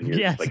word, and you're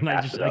yes, just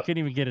like, I couldn't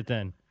even get it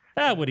then.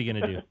 What are you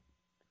going to do?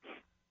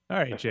 All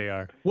right,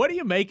 JR. What are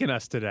you making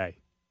us today?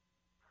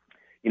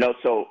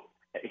 So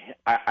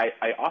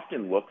I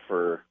often look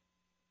for,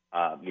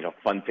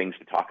 fun things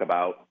to talk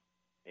about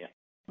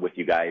with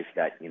you guys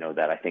that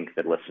I think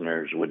that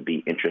listeners would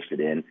be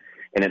interested in.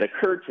 And it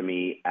occurred to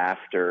me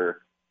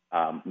after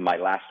my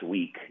last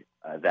week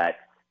that,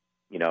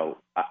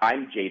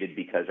 I'm jaded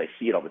because I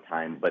see it all the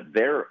time, but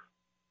there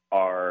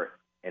are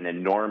an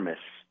enormous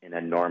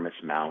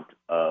amount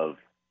of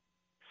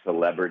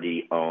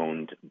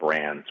celebrity-owned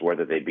brands,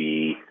 whether they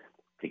be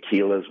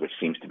tequilas, which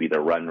seems to be the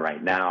run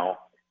right now,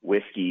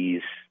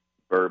 whiskeys,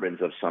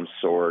 bourbons of some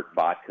sort,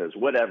 vodkas,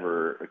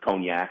 whatever,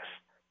 cognacs,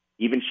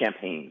 even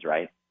champagnes,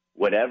 right?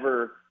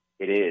 Whatever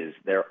it is,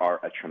 there are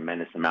a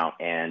tremendous amount.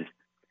 And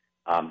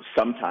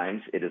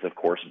sometimes it is, of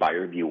course,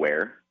 buyer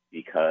beware,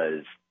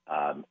 because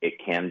it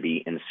can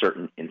be in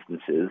certain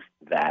instances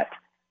that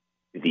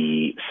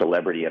the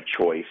celebrity of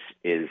choice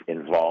is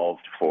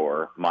involved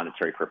for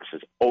monetary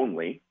purposes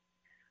only.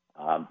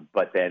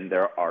 But then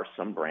there are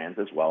some brands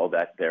as well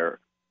that the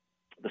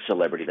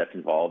celebrity that's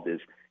involved is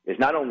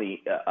not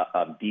only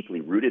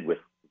deeply rooted with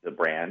the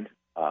brand,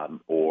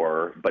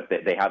 but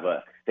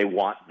they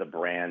want the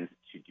brand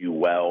to do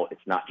well. It's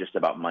not just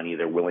about money.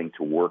 They're willing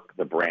to work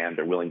the brand.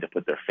 They're willing to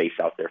put their face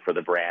out there for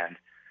the brand,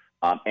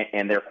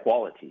 and their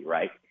quality,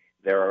 right?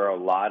 There are a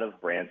lot of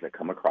brands that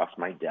come across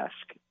my desk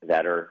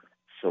that are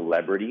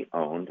celebrity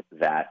owned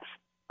that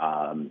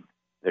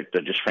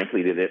they're just,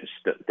 frankly,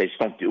 they just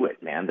don't do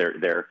it, man.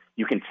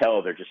 You can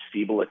tell they're just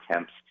feeble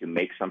attempts to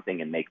make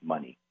something and make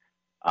money.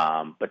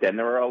 But then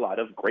there are a lot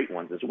of great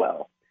ones as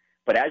well.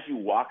 But as you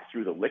walk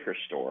through the liquor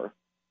store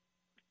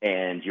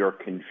and you're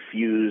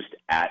confused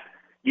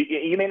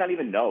you may not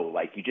even know,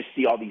 like, you just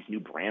see all these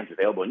new brands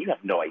available and you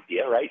have no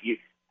idea, right?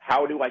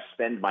 How do I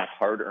spend my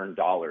hard-earned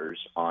dollars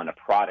on a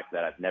product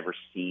that I've never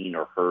seen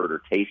or heard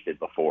or tasted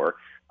before?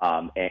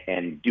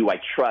 And do I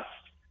trust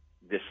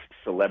this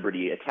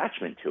celebrity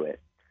attachment to it?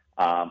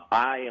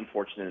 I am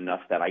fortunate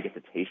enough that I get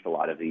to taste a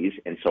lot of these.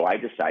 And so I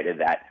decided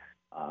that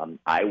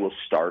I will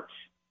start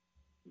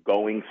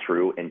going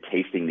through and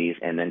tasting these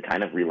and then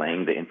kind of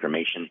relaying the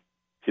information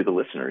to the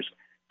listeners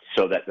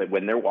so that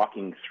when they're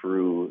walking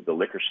through the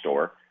liquor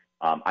store,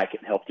 I can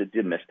help to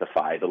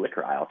demystify the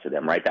liquor aisle to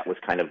them, right? That was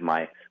kind of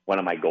one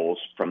of my goals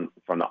from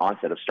the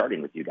onset of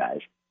starting with you guys.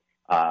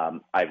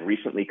 I've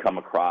recently come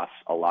across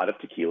a lot of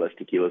tequilas.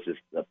 Tequilas is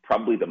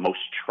probably the most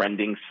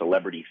trending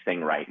celebrity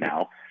thing right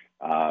now.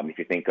 If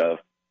you think of,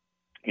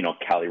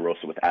 Cali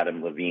Rosa with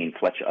Adam Levine,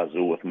 Flecha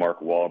Azul with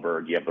Mark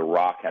Wahlberg, you have The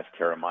Rock has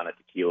Teremana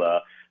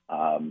tequila,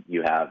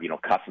 you have,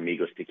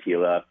 Casamigos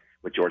tequila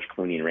with George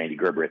Clooney and Randy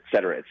Gerber, et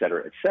cetera, et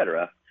cetera, et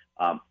cetera.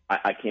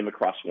 I came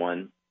across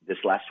one this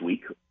last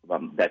week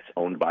that's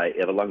owned by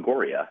Eva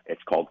Longoria.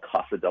 It's called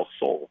Casa del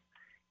Sol.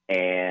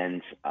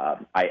 and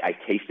I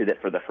tasted it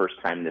for the first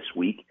time this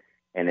week,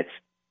 and it's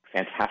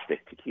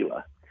fantastic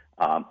tequila.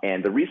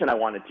 And the reason I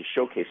wanted to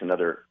showcase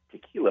another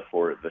tequila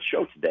for the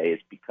show today is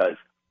because,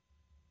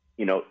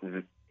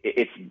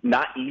 it's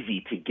not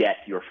easy to get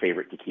your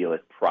favorite tequila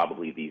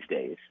probably these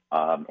days.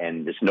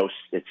 And it's no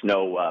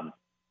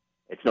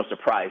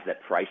surprise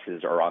that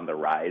prices are on the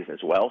rise as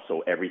well. So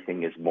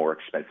everything is more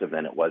expensive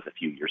than it was a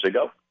few years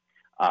ago.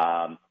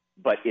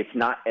 But it's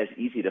not as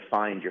easy to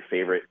find your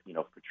favorite,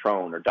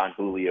 Patron or Don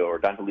Julio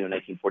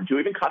 1942.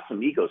 Even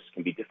Casamigos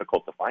can be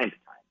difficult to find at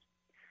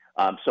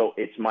times. So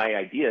it's my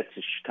idea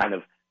to kind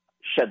of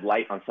shed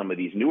light on some of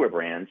these newer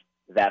brands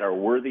that are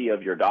worthy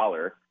of your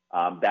dollar,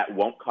 that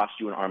won't cost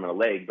you an arm and a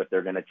leg, but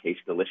they're going to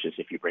taste delicious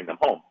if you bring them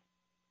home.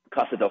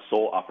 Casa del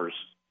Sol offers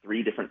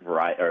 3 different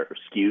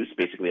SKUs,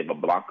 basically a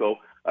Blanco,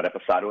 a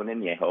Reposado, and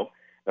Añejo.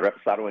 The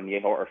Reposado and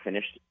Añejo are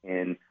finished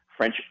in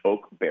French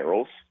oak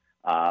barrels,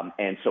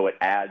 and so it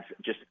adds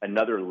just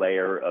another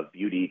layer of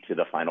beauty to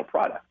the final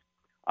product.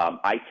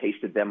 I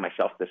tasted them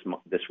myself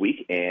this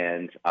week,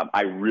 and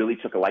I really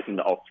took a liking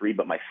to all 3,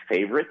 but my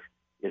favorite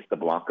is the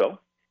Blanco,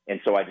 and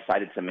so I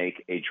decided to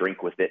make a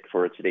drink with it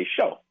for today's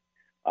show.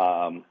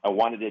 I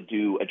wanted to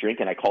do a drink,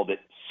 and I called it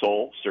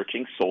Soul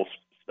Searching, Soul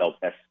spelled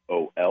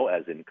S-O-L,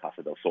 as in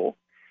Casa del Sol.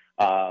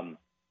 And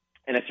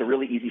it's a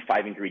really easy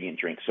 5-ingredient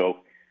drink. So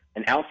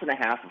 1.5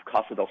 ounces of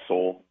Casa del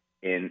Sol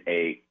in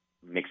a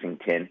mixing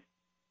tin.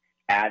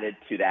 Added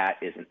to that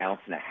is 1.5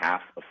 ounces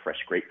of fresh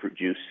grapefruit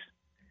juice,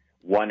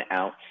 1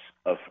 ounce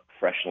of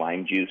fresh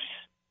lime juice,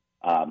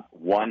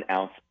 1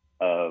 ounce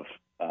of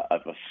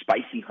a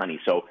spicy honey.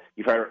 So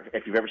if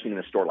you've ever seen in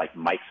the store like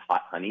Mike's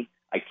Hot Honey,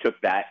 I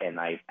took that and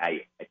I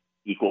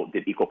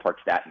did equal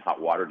parts that in hot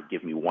water to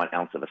give me 1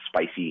 ounce of a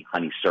spicy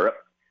honey syrup.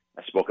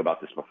 I spoke about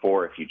this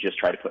before. If you just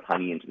try to put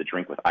honey into the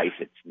drink with ice,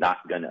 it's not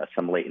going to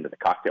assimilate into the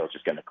cocktail. It's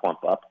just going to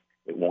clump up.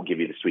 It won't give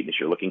you the sweetness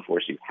you're looking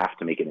for, so you have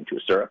to make it into a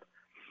syrup.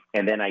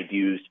 And then I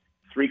used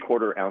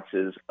 3/4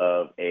 ounces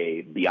of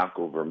a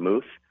Bianco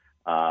vermouth.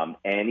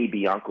 Any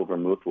Bianco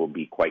vermouth will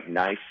be quite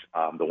nice.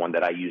 The one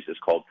that I use is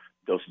called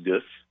Dos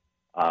Dos.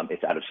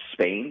 It's out of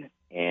Spain,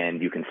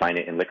 and you can find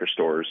it in liquor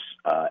stores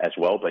as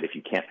well. But if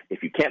you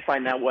can't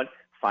find that one,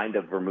 find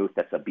a vermouth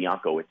that's a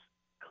Bianco. It's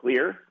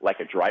clear, like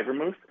a dry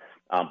vermouth,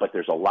 but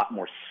there's a lot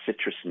more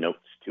citrus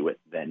notes to it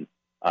than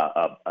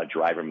a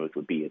dry vermouth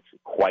would be. It's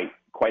quite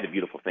a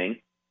beautiful thing.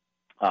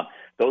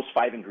 Those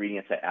 5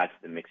 ingredients I add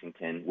to the mixing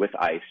tin with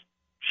ice,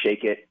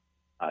 shake it,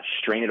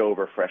 strain it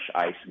over fresh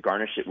ice,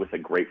 garnish it with a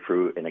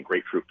grapefruit and a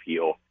grapefruit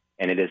peel,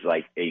 and it is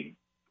like a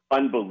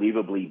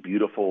unbelievably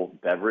beautiful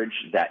beverage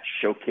that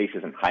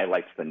showcases and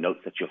highlights the notes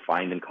that you'll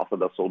find in Casa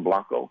del Sol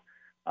Blanco.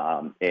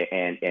 And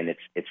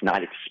it's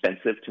not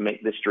expensive to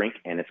make this drink,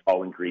 and it's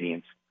all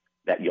ingredients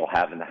that you'll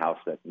have in the house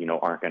that,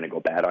 aren't going to go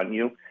bad on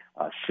you.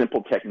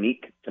 Simple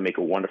technique to make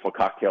a wonderful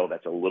cocktail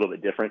that's a little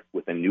bit different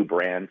with a new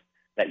brand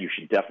that you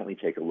should definitely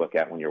take a look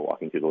at when you're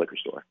walking through the liquor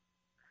store.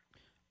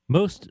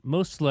 Most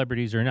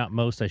celebrities, or not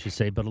most, I should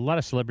say, but a lot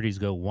of celebrities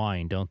go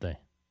wine, don't they?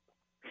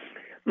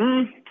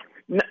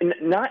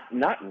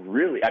 Not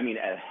really. I mean,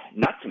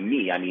 not to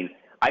me. I mean,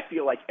 I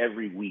feel like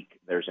every week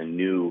there's a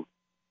new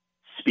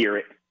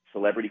spirit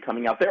celebrity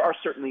coming out. There are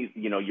certainly,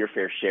 your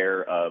fair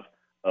share of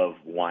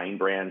wine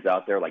brands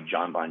out there, like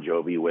John Bon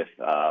Jovi with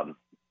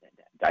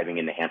diving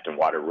into Hampton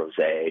Water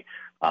Rosé.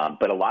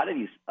 But a lot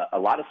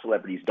of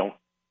celebrities don't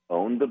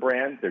own the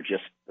brand. They're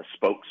just the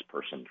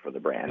spokesperson for the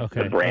brand,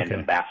 the brand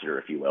ambassador,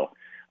 if you will.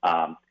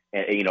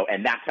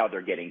 And that's how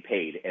they're getting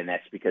paid. And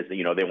that's because,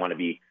 they want to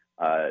be,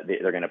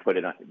 they're going to put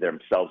it on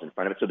themselves in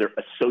front of it. So they're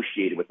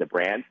associated with the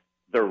brand.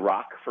 The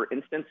Rock, for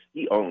instance,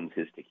 he owns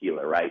his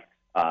tequila, right?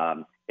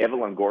 Eva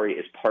Longoria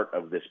is part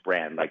of this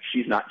brand. Like,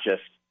 she's not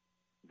just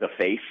the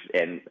face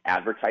and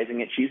advertising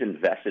it. She's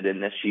invested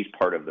in this. She's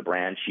part of the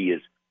brand. She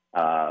is,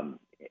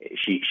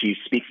 she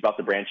speaks about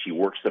the brand. She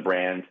works the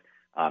brand.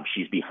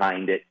 She's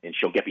behind it, and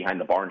she'll get behind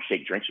the bar and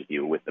shake drinks with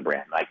you with the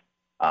brand. Like,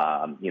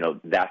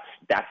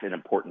 that's an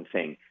important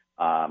thing.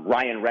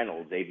 Ryan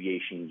Reynolds,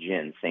 Aviation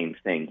Gin, same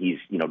thing. He's,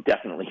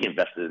 definitely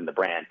invested in the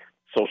brand.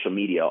 Social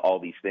media, all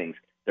these things.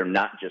 They're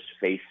not just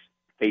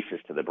faces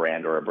to the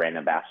brand or a brand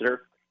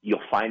ambassador. You'll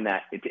find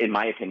that, in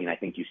my opinion, I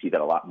think you see that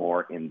a lot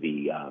more in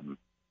the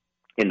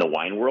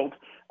wine world.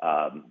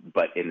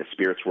 But in the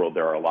spirits world,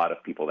 there are a lot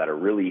of people that are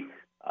really,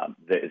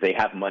 they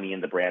have money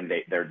in the brand.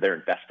 They're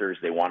investors.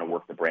 They want to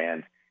work the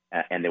brand,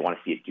 and they want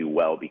to see it do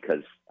well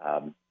because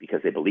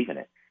they believe in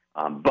it.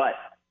 But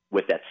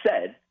with that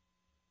said,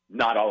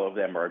 not all of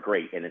them are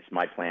great, and it's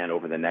my plan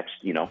over the next,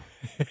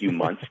 few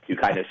months to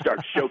kind of start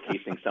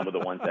showcasing some of the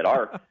ones that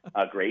are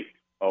great,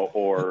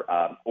 or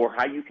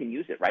how you can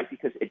use it, right?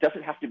 Because it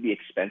doesn't have to be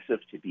expensive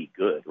to be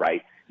good,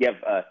 right? You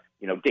have,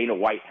 Dana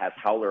White has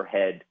Howler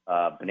Head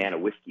banana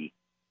whiskey.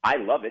 I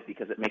love it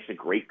because it makes a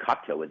great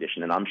cocktail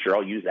addition, and I'm sure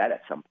I'll use that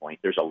at some point.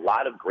 There's a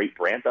lot of great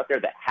brands out there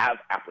that have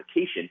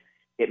application.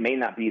 It may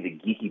not be the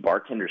geeky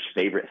bartender's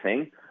favorite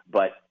thing,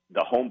 but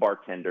the home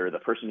bartender, the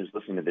person who's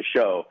listening to the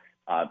show,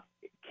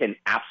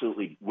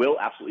 will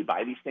absolutely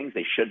buy these things.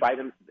 They should buy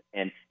them,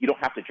 and you don't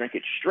have to drink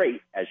it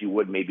straight as you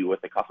would maybe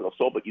with the Casa del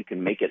Sol, but you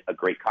can make it a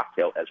great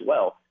cocktail as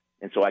well.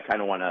 And so I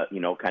kind of want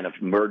to, kind of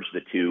merge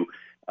the two.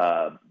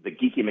 The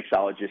geeky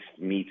mixologist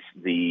meets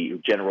the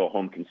general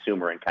home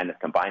consumer and kind of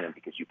combine them,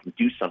 because you can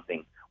do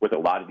something with a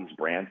lot of these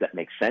brands that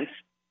makes sense,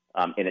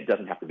 and it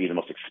doesn't have to be the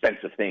most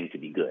expensive thing to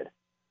be good.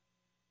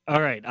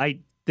 All right.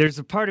 There's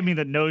a part of me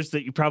that knows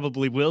that you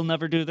probably will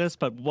never do this,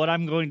 but what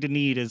I'm going to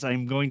need is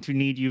I'm going to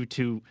need you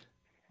to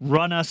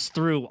run us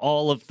through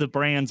all of the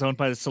brands owned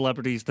by the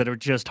celebrities that are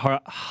just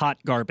hot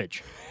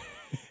garbage.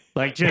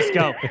 Like, just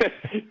go.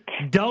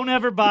 Don't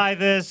ever buy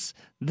this.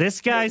 This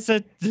guy's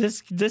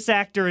this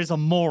actor is a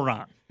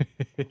moron.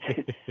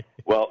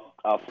 Well,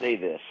 I'll say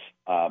this.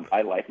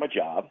 I like my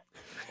job,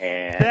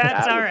 and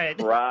that's that all would right.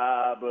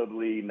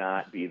 probably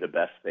not be the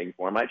best thing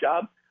for my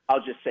job. I'll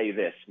just say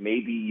this.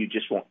 Maybe you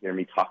just won't hear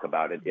me talk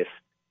about it if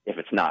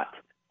it's not.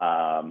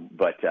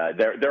 But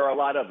there are a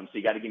lot of them, so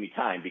you got to give me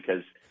time,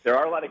 because there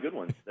are a lot of good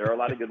ones.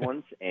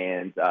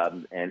 And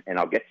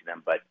I'll get to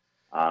them. But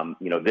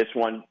this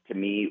one to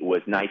me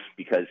was nice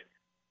because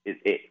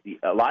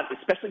a lot,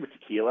 especially with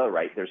tequila,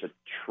 right? There's a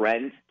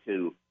trend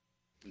to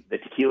the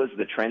tequilas.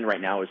 The trend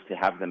right now is to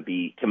have them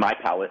be, to my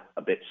palate,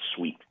 a bit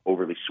sweet,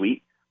 overly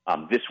sweet.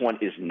 This one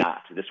is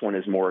not. This one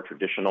is more a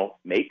traditional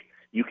make.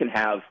 You can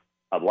have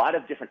a lot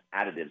of different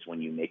additives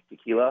when you make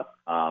tequila,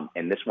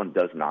 and this one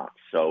does not.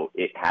 So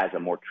it has a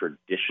more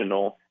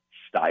traditional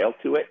style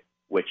to it,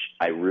 which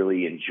I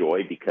really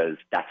enjoy because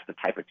that's the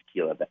type of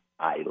tequila that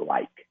I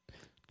like.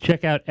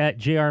 Check out at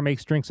JR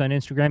Makes Drinks on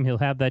Instagram. He'll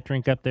have that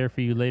drink up there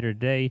for you later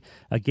today.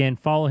 Again,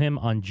 follow him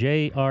on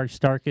JR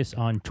Starkus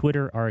on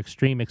Twitter, our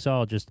extreme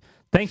mixologist.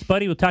 Thanks,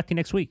 buddy. We'll talk to you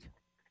next week.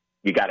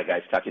 You got it,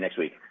 guys. Talk to you next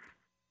week.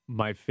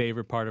 My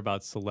favorite part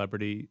about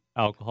celebrity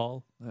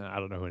alcohol, I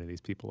don't know who any of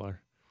these people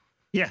are.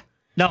 Yeah.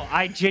 No,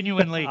 I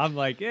genuinely... I'm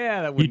like,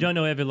 yeah, that would... You don't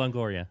know Eva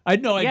Longoria? I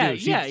know I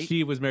do.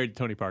 She was married to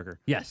Tony Parker.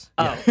 Yes.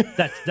 Oh.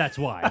 Yeah. That's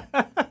why.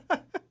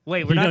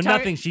 Wait, we're you not know talking...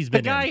 nothing she's the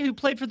been guy in. who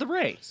played for the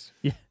Rays.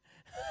 Yeah.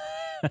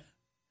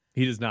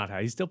 He does not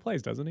have... He still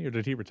plays, doesn't he? Or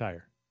did he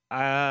retire?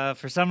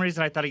 For some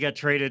reason, I thought he got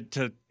traded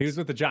to... He was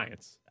with the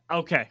Giants.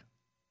 Okay.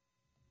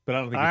 But I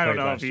don't think he played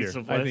last year.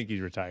 Still I think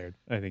he's retired.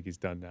 I think he's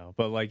done now.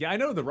 But, like, yeah, I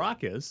know who The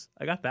Rock is.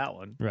 I got that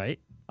one.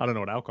 Right. I don't know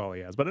what alcohol he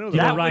has, but I know You The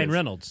know Rock Ryan is.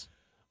 Reynolds.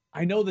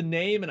 I know the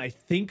name, and I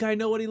think I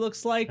know what he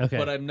looks like, Okay.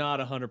 but I'm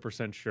not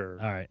 100%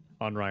 sure All right.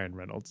 on Ryan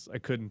Reynolds. I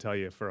couldn't tell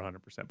you for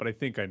 100%, but I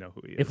think I know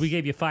who he is. If we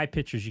gave you 5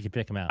 pictures, you could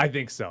pick him out. I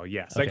think so,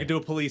 yes. Okay. I could do a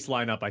police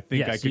lineup. I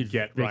think Yes, I could you'd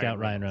get pick Ryan out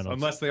Ryan Reynolds.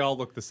 Unless they all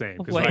look the same.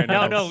 'cause Wait, Ryan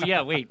no, Reynolds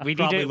yeah, wait. We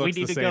probably need looks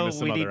to the same go. as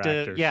some We need other to,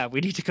 actors. yeah,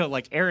 we need to go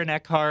like Aaron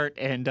Eckhart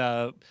and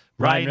Ryan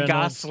Ryan Reynolds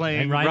Gosling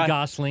and Ryan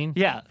Gosling.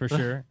 Yeah, for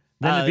sure.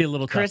 Then it'd be a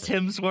little Chris tougher.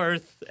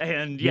 Hemsworth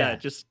and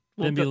just.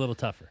 Then be a little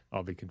tougher.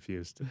 I'll be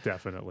confused,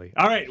 definitely.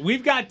 All right,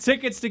 we've got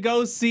tickets to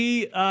go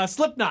see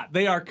Slipknot.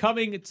 They are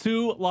coming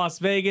to Las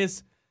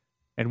Vegas,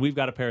 and we've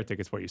got a pair of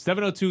tickets for you.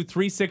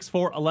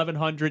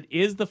 702-364-1100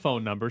 is the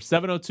phone number.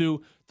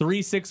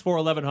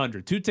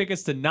 702-364-1100. 2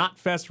 tickets to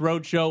Knotfest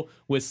Roadshow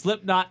with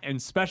Slipknot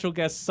and special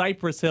guest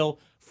Cypress Hill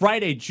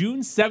Friday,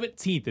 June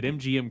 17th at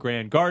MGM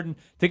Grand Garden.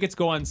 Tickets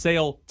go on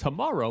sale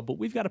tomorrow, but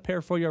we've got a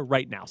pair for you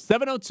right now.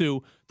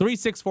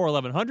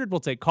 702-364-1100.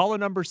 We'll take caller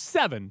number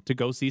 7 to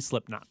go see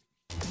Slipknot.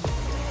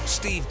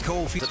 Steve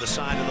Kofi to the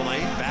side of the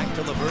lane, back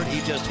to LeVert. He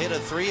just hit a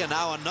 3, and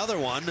now another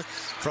one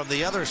from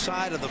the other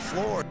side of the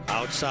floor.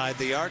 Outside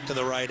the arc to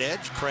the right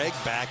edge. Craig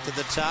back to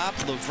the top.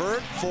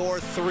 LeVert for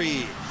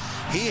 3.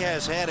 He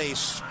has had a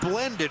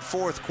splendid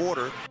fourth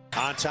quarter.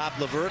 On top,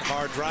 LeVert,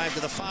 hard drive to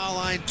the foul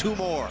line, 2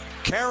 more.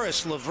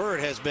 Karis LeVert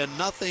has been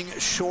nothing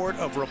short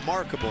of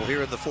remarkable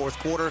here in the fourth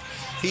quarter.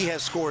 He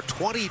has scored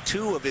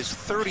 22 of his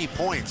 30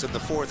 points in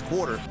the fourth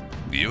quarter.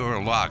 You're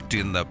locked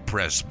in the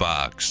press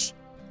box.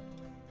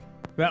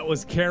 That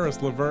was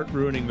Karis LeVert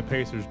ruining the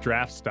Pacers'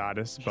 draft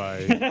status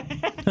by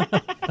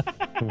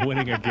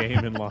winning a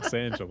game in Los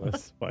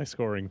Angeles by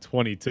scoring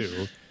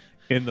 22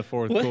 in the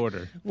fourth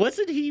quarter.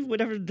 Wasn't he,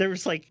 whenever there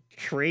was like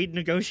trade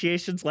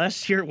negotiations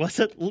last year,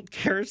 wasn't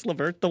Karis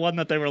LeVert the one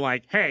that they were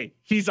like, hey,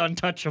 he's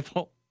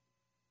untouchable?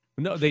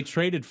 No, they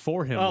traded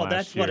for him last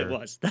that's year. what it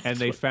was.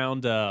 They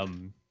found a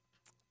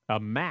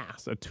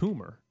mass, a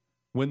tumor,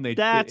 when they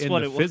That's in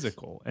what the it was.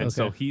 physical. And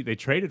so Okay. they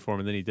traded for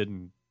him, and then he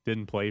didn't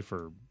play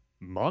for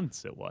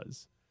months, it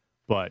was.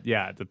 But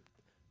yeah, the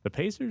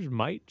Pacers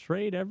might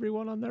trade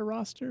everyone on their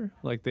roster.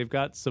 Like, they've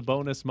got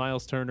Sabonis,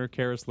 Miles Turner,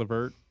 Karis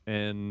LeVert,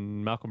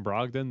 and Malcolm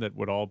Brogdon that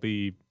would all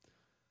be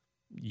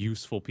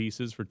useful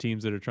pieces for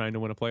teams that are trying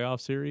to win a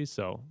playoff series.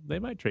 So they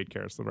might trade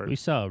Karis LeVert. We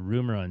saw a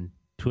rumor on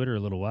Twitter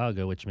a little while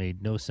ago, which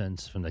made no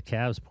sense from the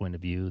Cavs' point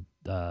of view.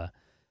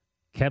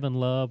 Kevin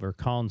Love or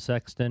Colin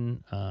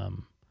Sexton,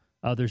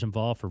 others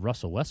involved for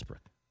Russell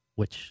Westbrook,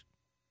 which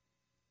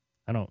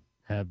I don't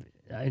have.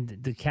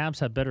 The Cavs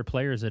have better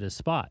players at his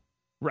spot.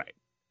 Right.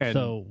 And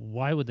so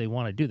why would they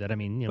want to do that? I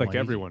mean, like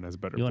everyone has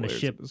better players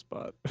ship, in the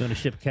spot. You want to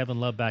ship Kevin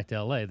Love back to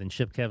L.A., then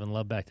ship Kevin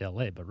Love back to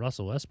L.A., but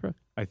Russell Westbrook?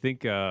 I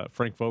think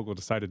Frank Vogel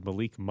decided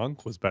Malik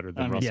Monk was better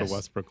than Russell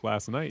Westbrook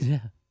last night. Yeah.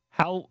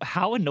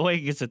 How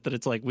annoying is it that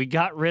it's like we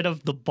got rid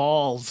of the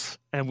balls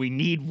and we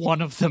need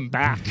one of them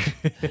back?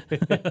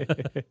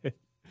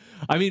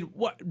 I mean,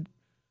 what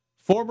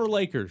former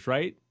Lakers,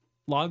 right?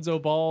 Lonzo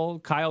Ball,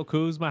 Kyle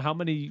Kuzma. How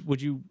many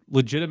would you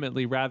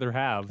legitimately rather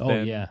have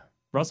than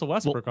Russell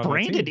Westbrook on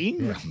Brandon the team?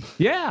 Ingram.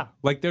 Yeah,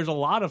 like there's a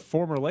lot of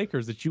former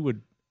Lakers that you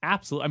would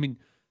absolutely. I mean,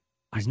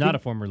 he's not a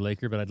former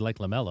Laker, but I'd like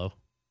LaMelo.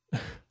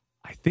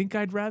 I think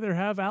I'd rather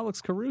have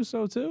Alex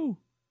Caruso too.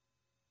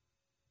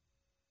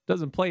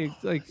 Doesn't play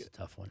like that's a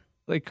tough one.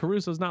 Like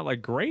Caruso's not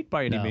like great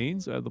by any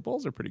means. The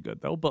Bulls are pretty good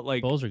though, but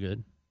like Bulls are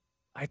good.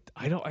 I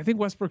think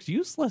Westbrook's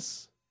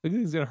useless. I think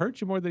he's gonna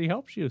hurt you more than he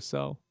helps you.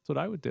 So that's what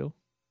I would do.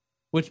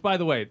 Which, by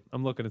the way,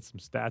 I'm looking at some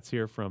stats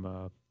here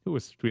from who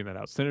was tweeting that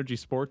out? Synergy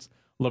Sports.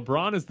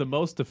 LeBron is the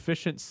most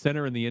efficient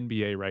center in the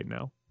NBA right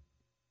now.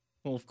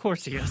 Well, of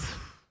course he is,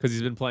 because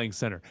he's been playing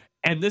center.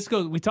 And this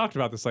goes. We talked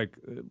about this like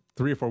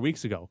 3 or 4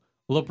 weeks ago.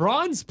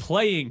 LeBron's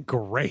playing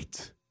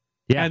great.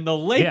 Yeah. And the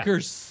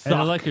Lakers suck.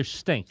 And the Lakers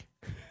stink.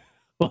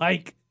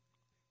 Like,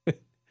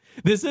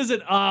 this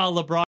isn't,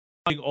 LeBron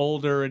getting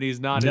older and he's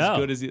not as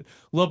good as he.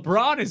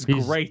 LeBron is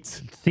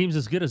great. Team's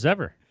as good as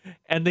ever.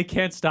 And they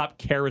can't stop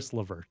Karis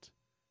LeVert.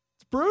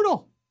 It's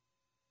brutal.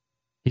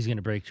 He's going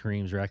to break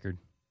Kareem's record.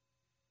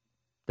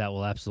 That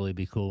will absolutely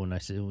be cool when I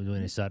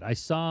saw it. I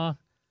saw,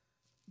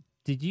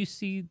 did you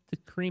see the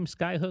Kareem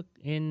skyhook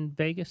in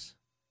Vegas?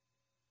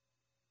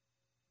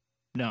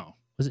 No.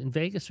 Was it in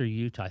Vegas or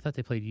Utah? I thought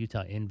they played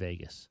Utah in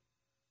Vegas.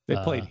 They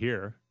played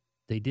here.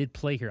 They did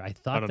play here. I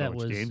thought that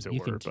was games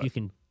you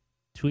can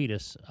tweet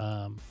us.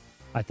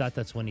 I thought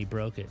that's when he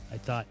broke it.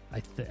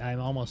 I'm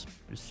almost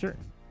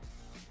certain,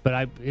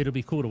 but it'll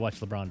be cool to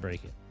watch LeBron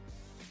break it.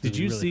 Did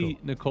you see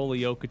Nikola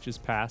Jokic's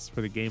pass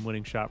for the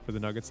game-winning shot for the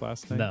Nuggets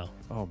last night? No.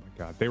 Oh my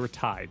God, they were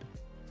tied.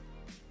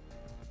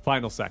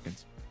 Final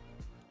seconds.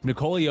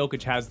 Nikola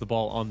Jokic has the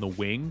ball on the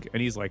wing,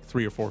 and he's like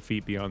 3 or 4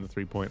 feet beyond the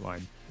three-point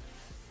line.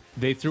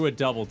 They threw a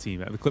double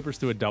team. The Clippers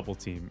threw a double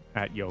team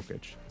at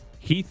Jokic.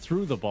 He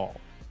threw the ball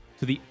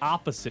to the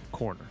opposite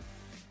corner.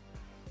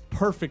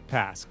 Perfect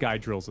pass. Guy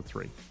drills a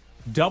 3.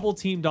 Double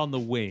teamed on the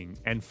wing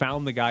and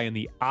found the guy in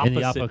the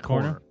opposite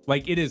corner.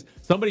 Like it is.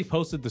 Somebody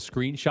posted the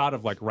screenshot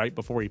of like right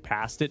before he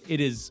passed it.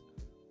 It is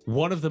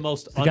one of the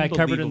most unbelievable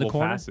guy covered in the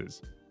corner?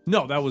 passes.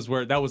 No, that was the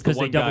one guy. Because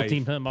they double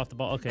teamed him off the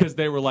ball. Okay. Because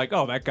they were like,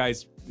 oh, that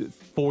guy's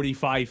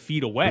 45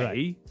 feet away.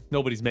 Right.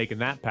 Nobody's making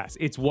that pass.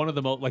 It's one of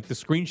the most, like the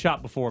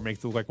screenshot before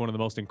makes it look like one of the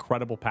most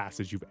incredible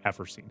passes you've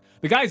ever seen.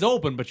 The guy's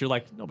open, but you're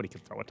like, nobody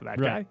can throw it to that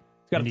guy. He's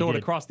got to throw it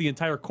across the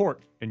entire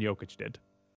court, and Jokic did.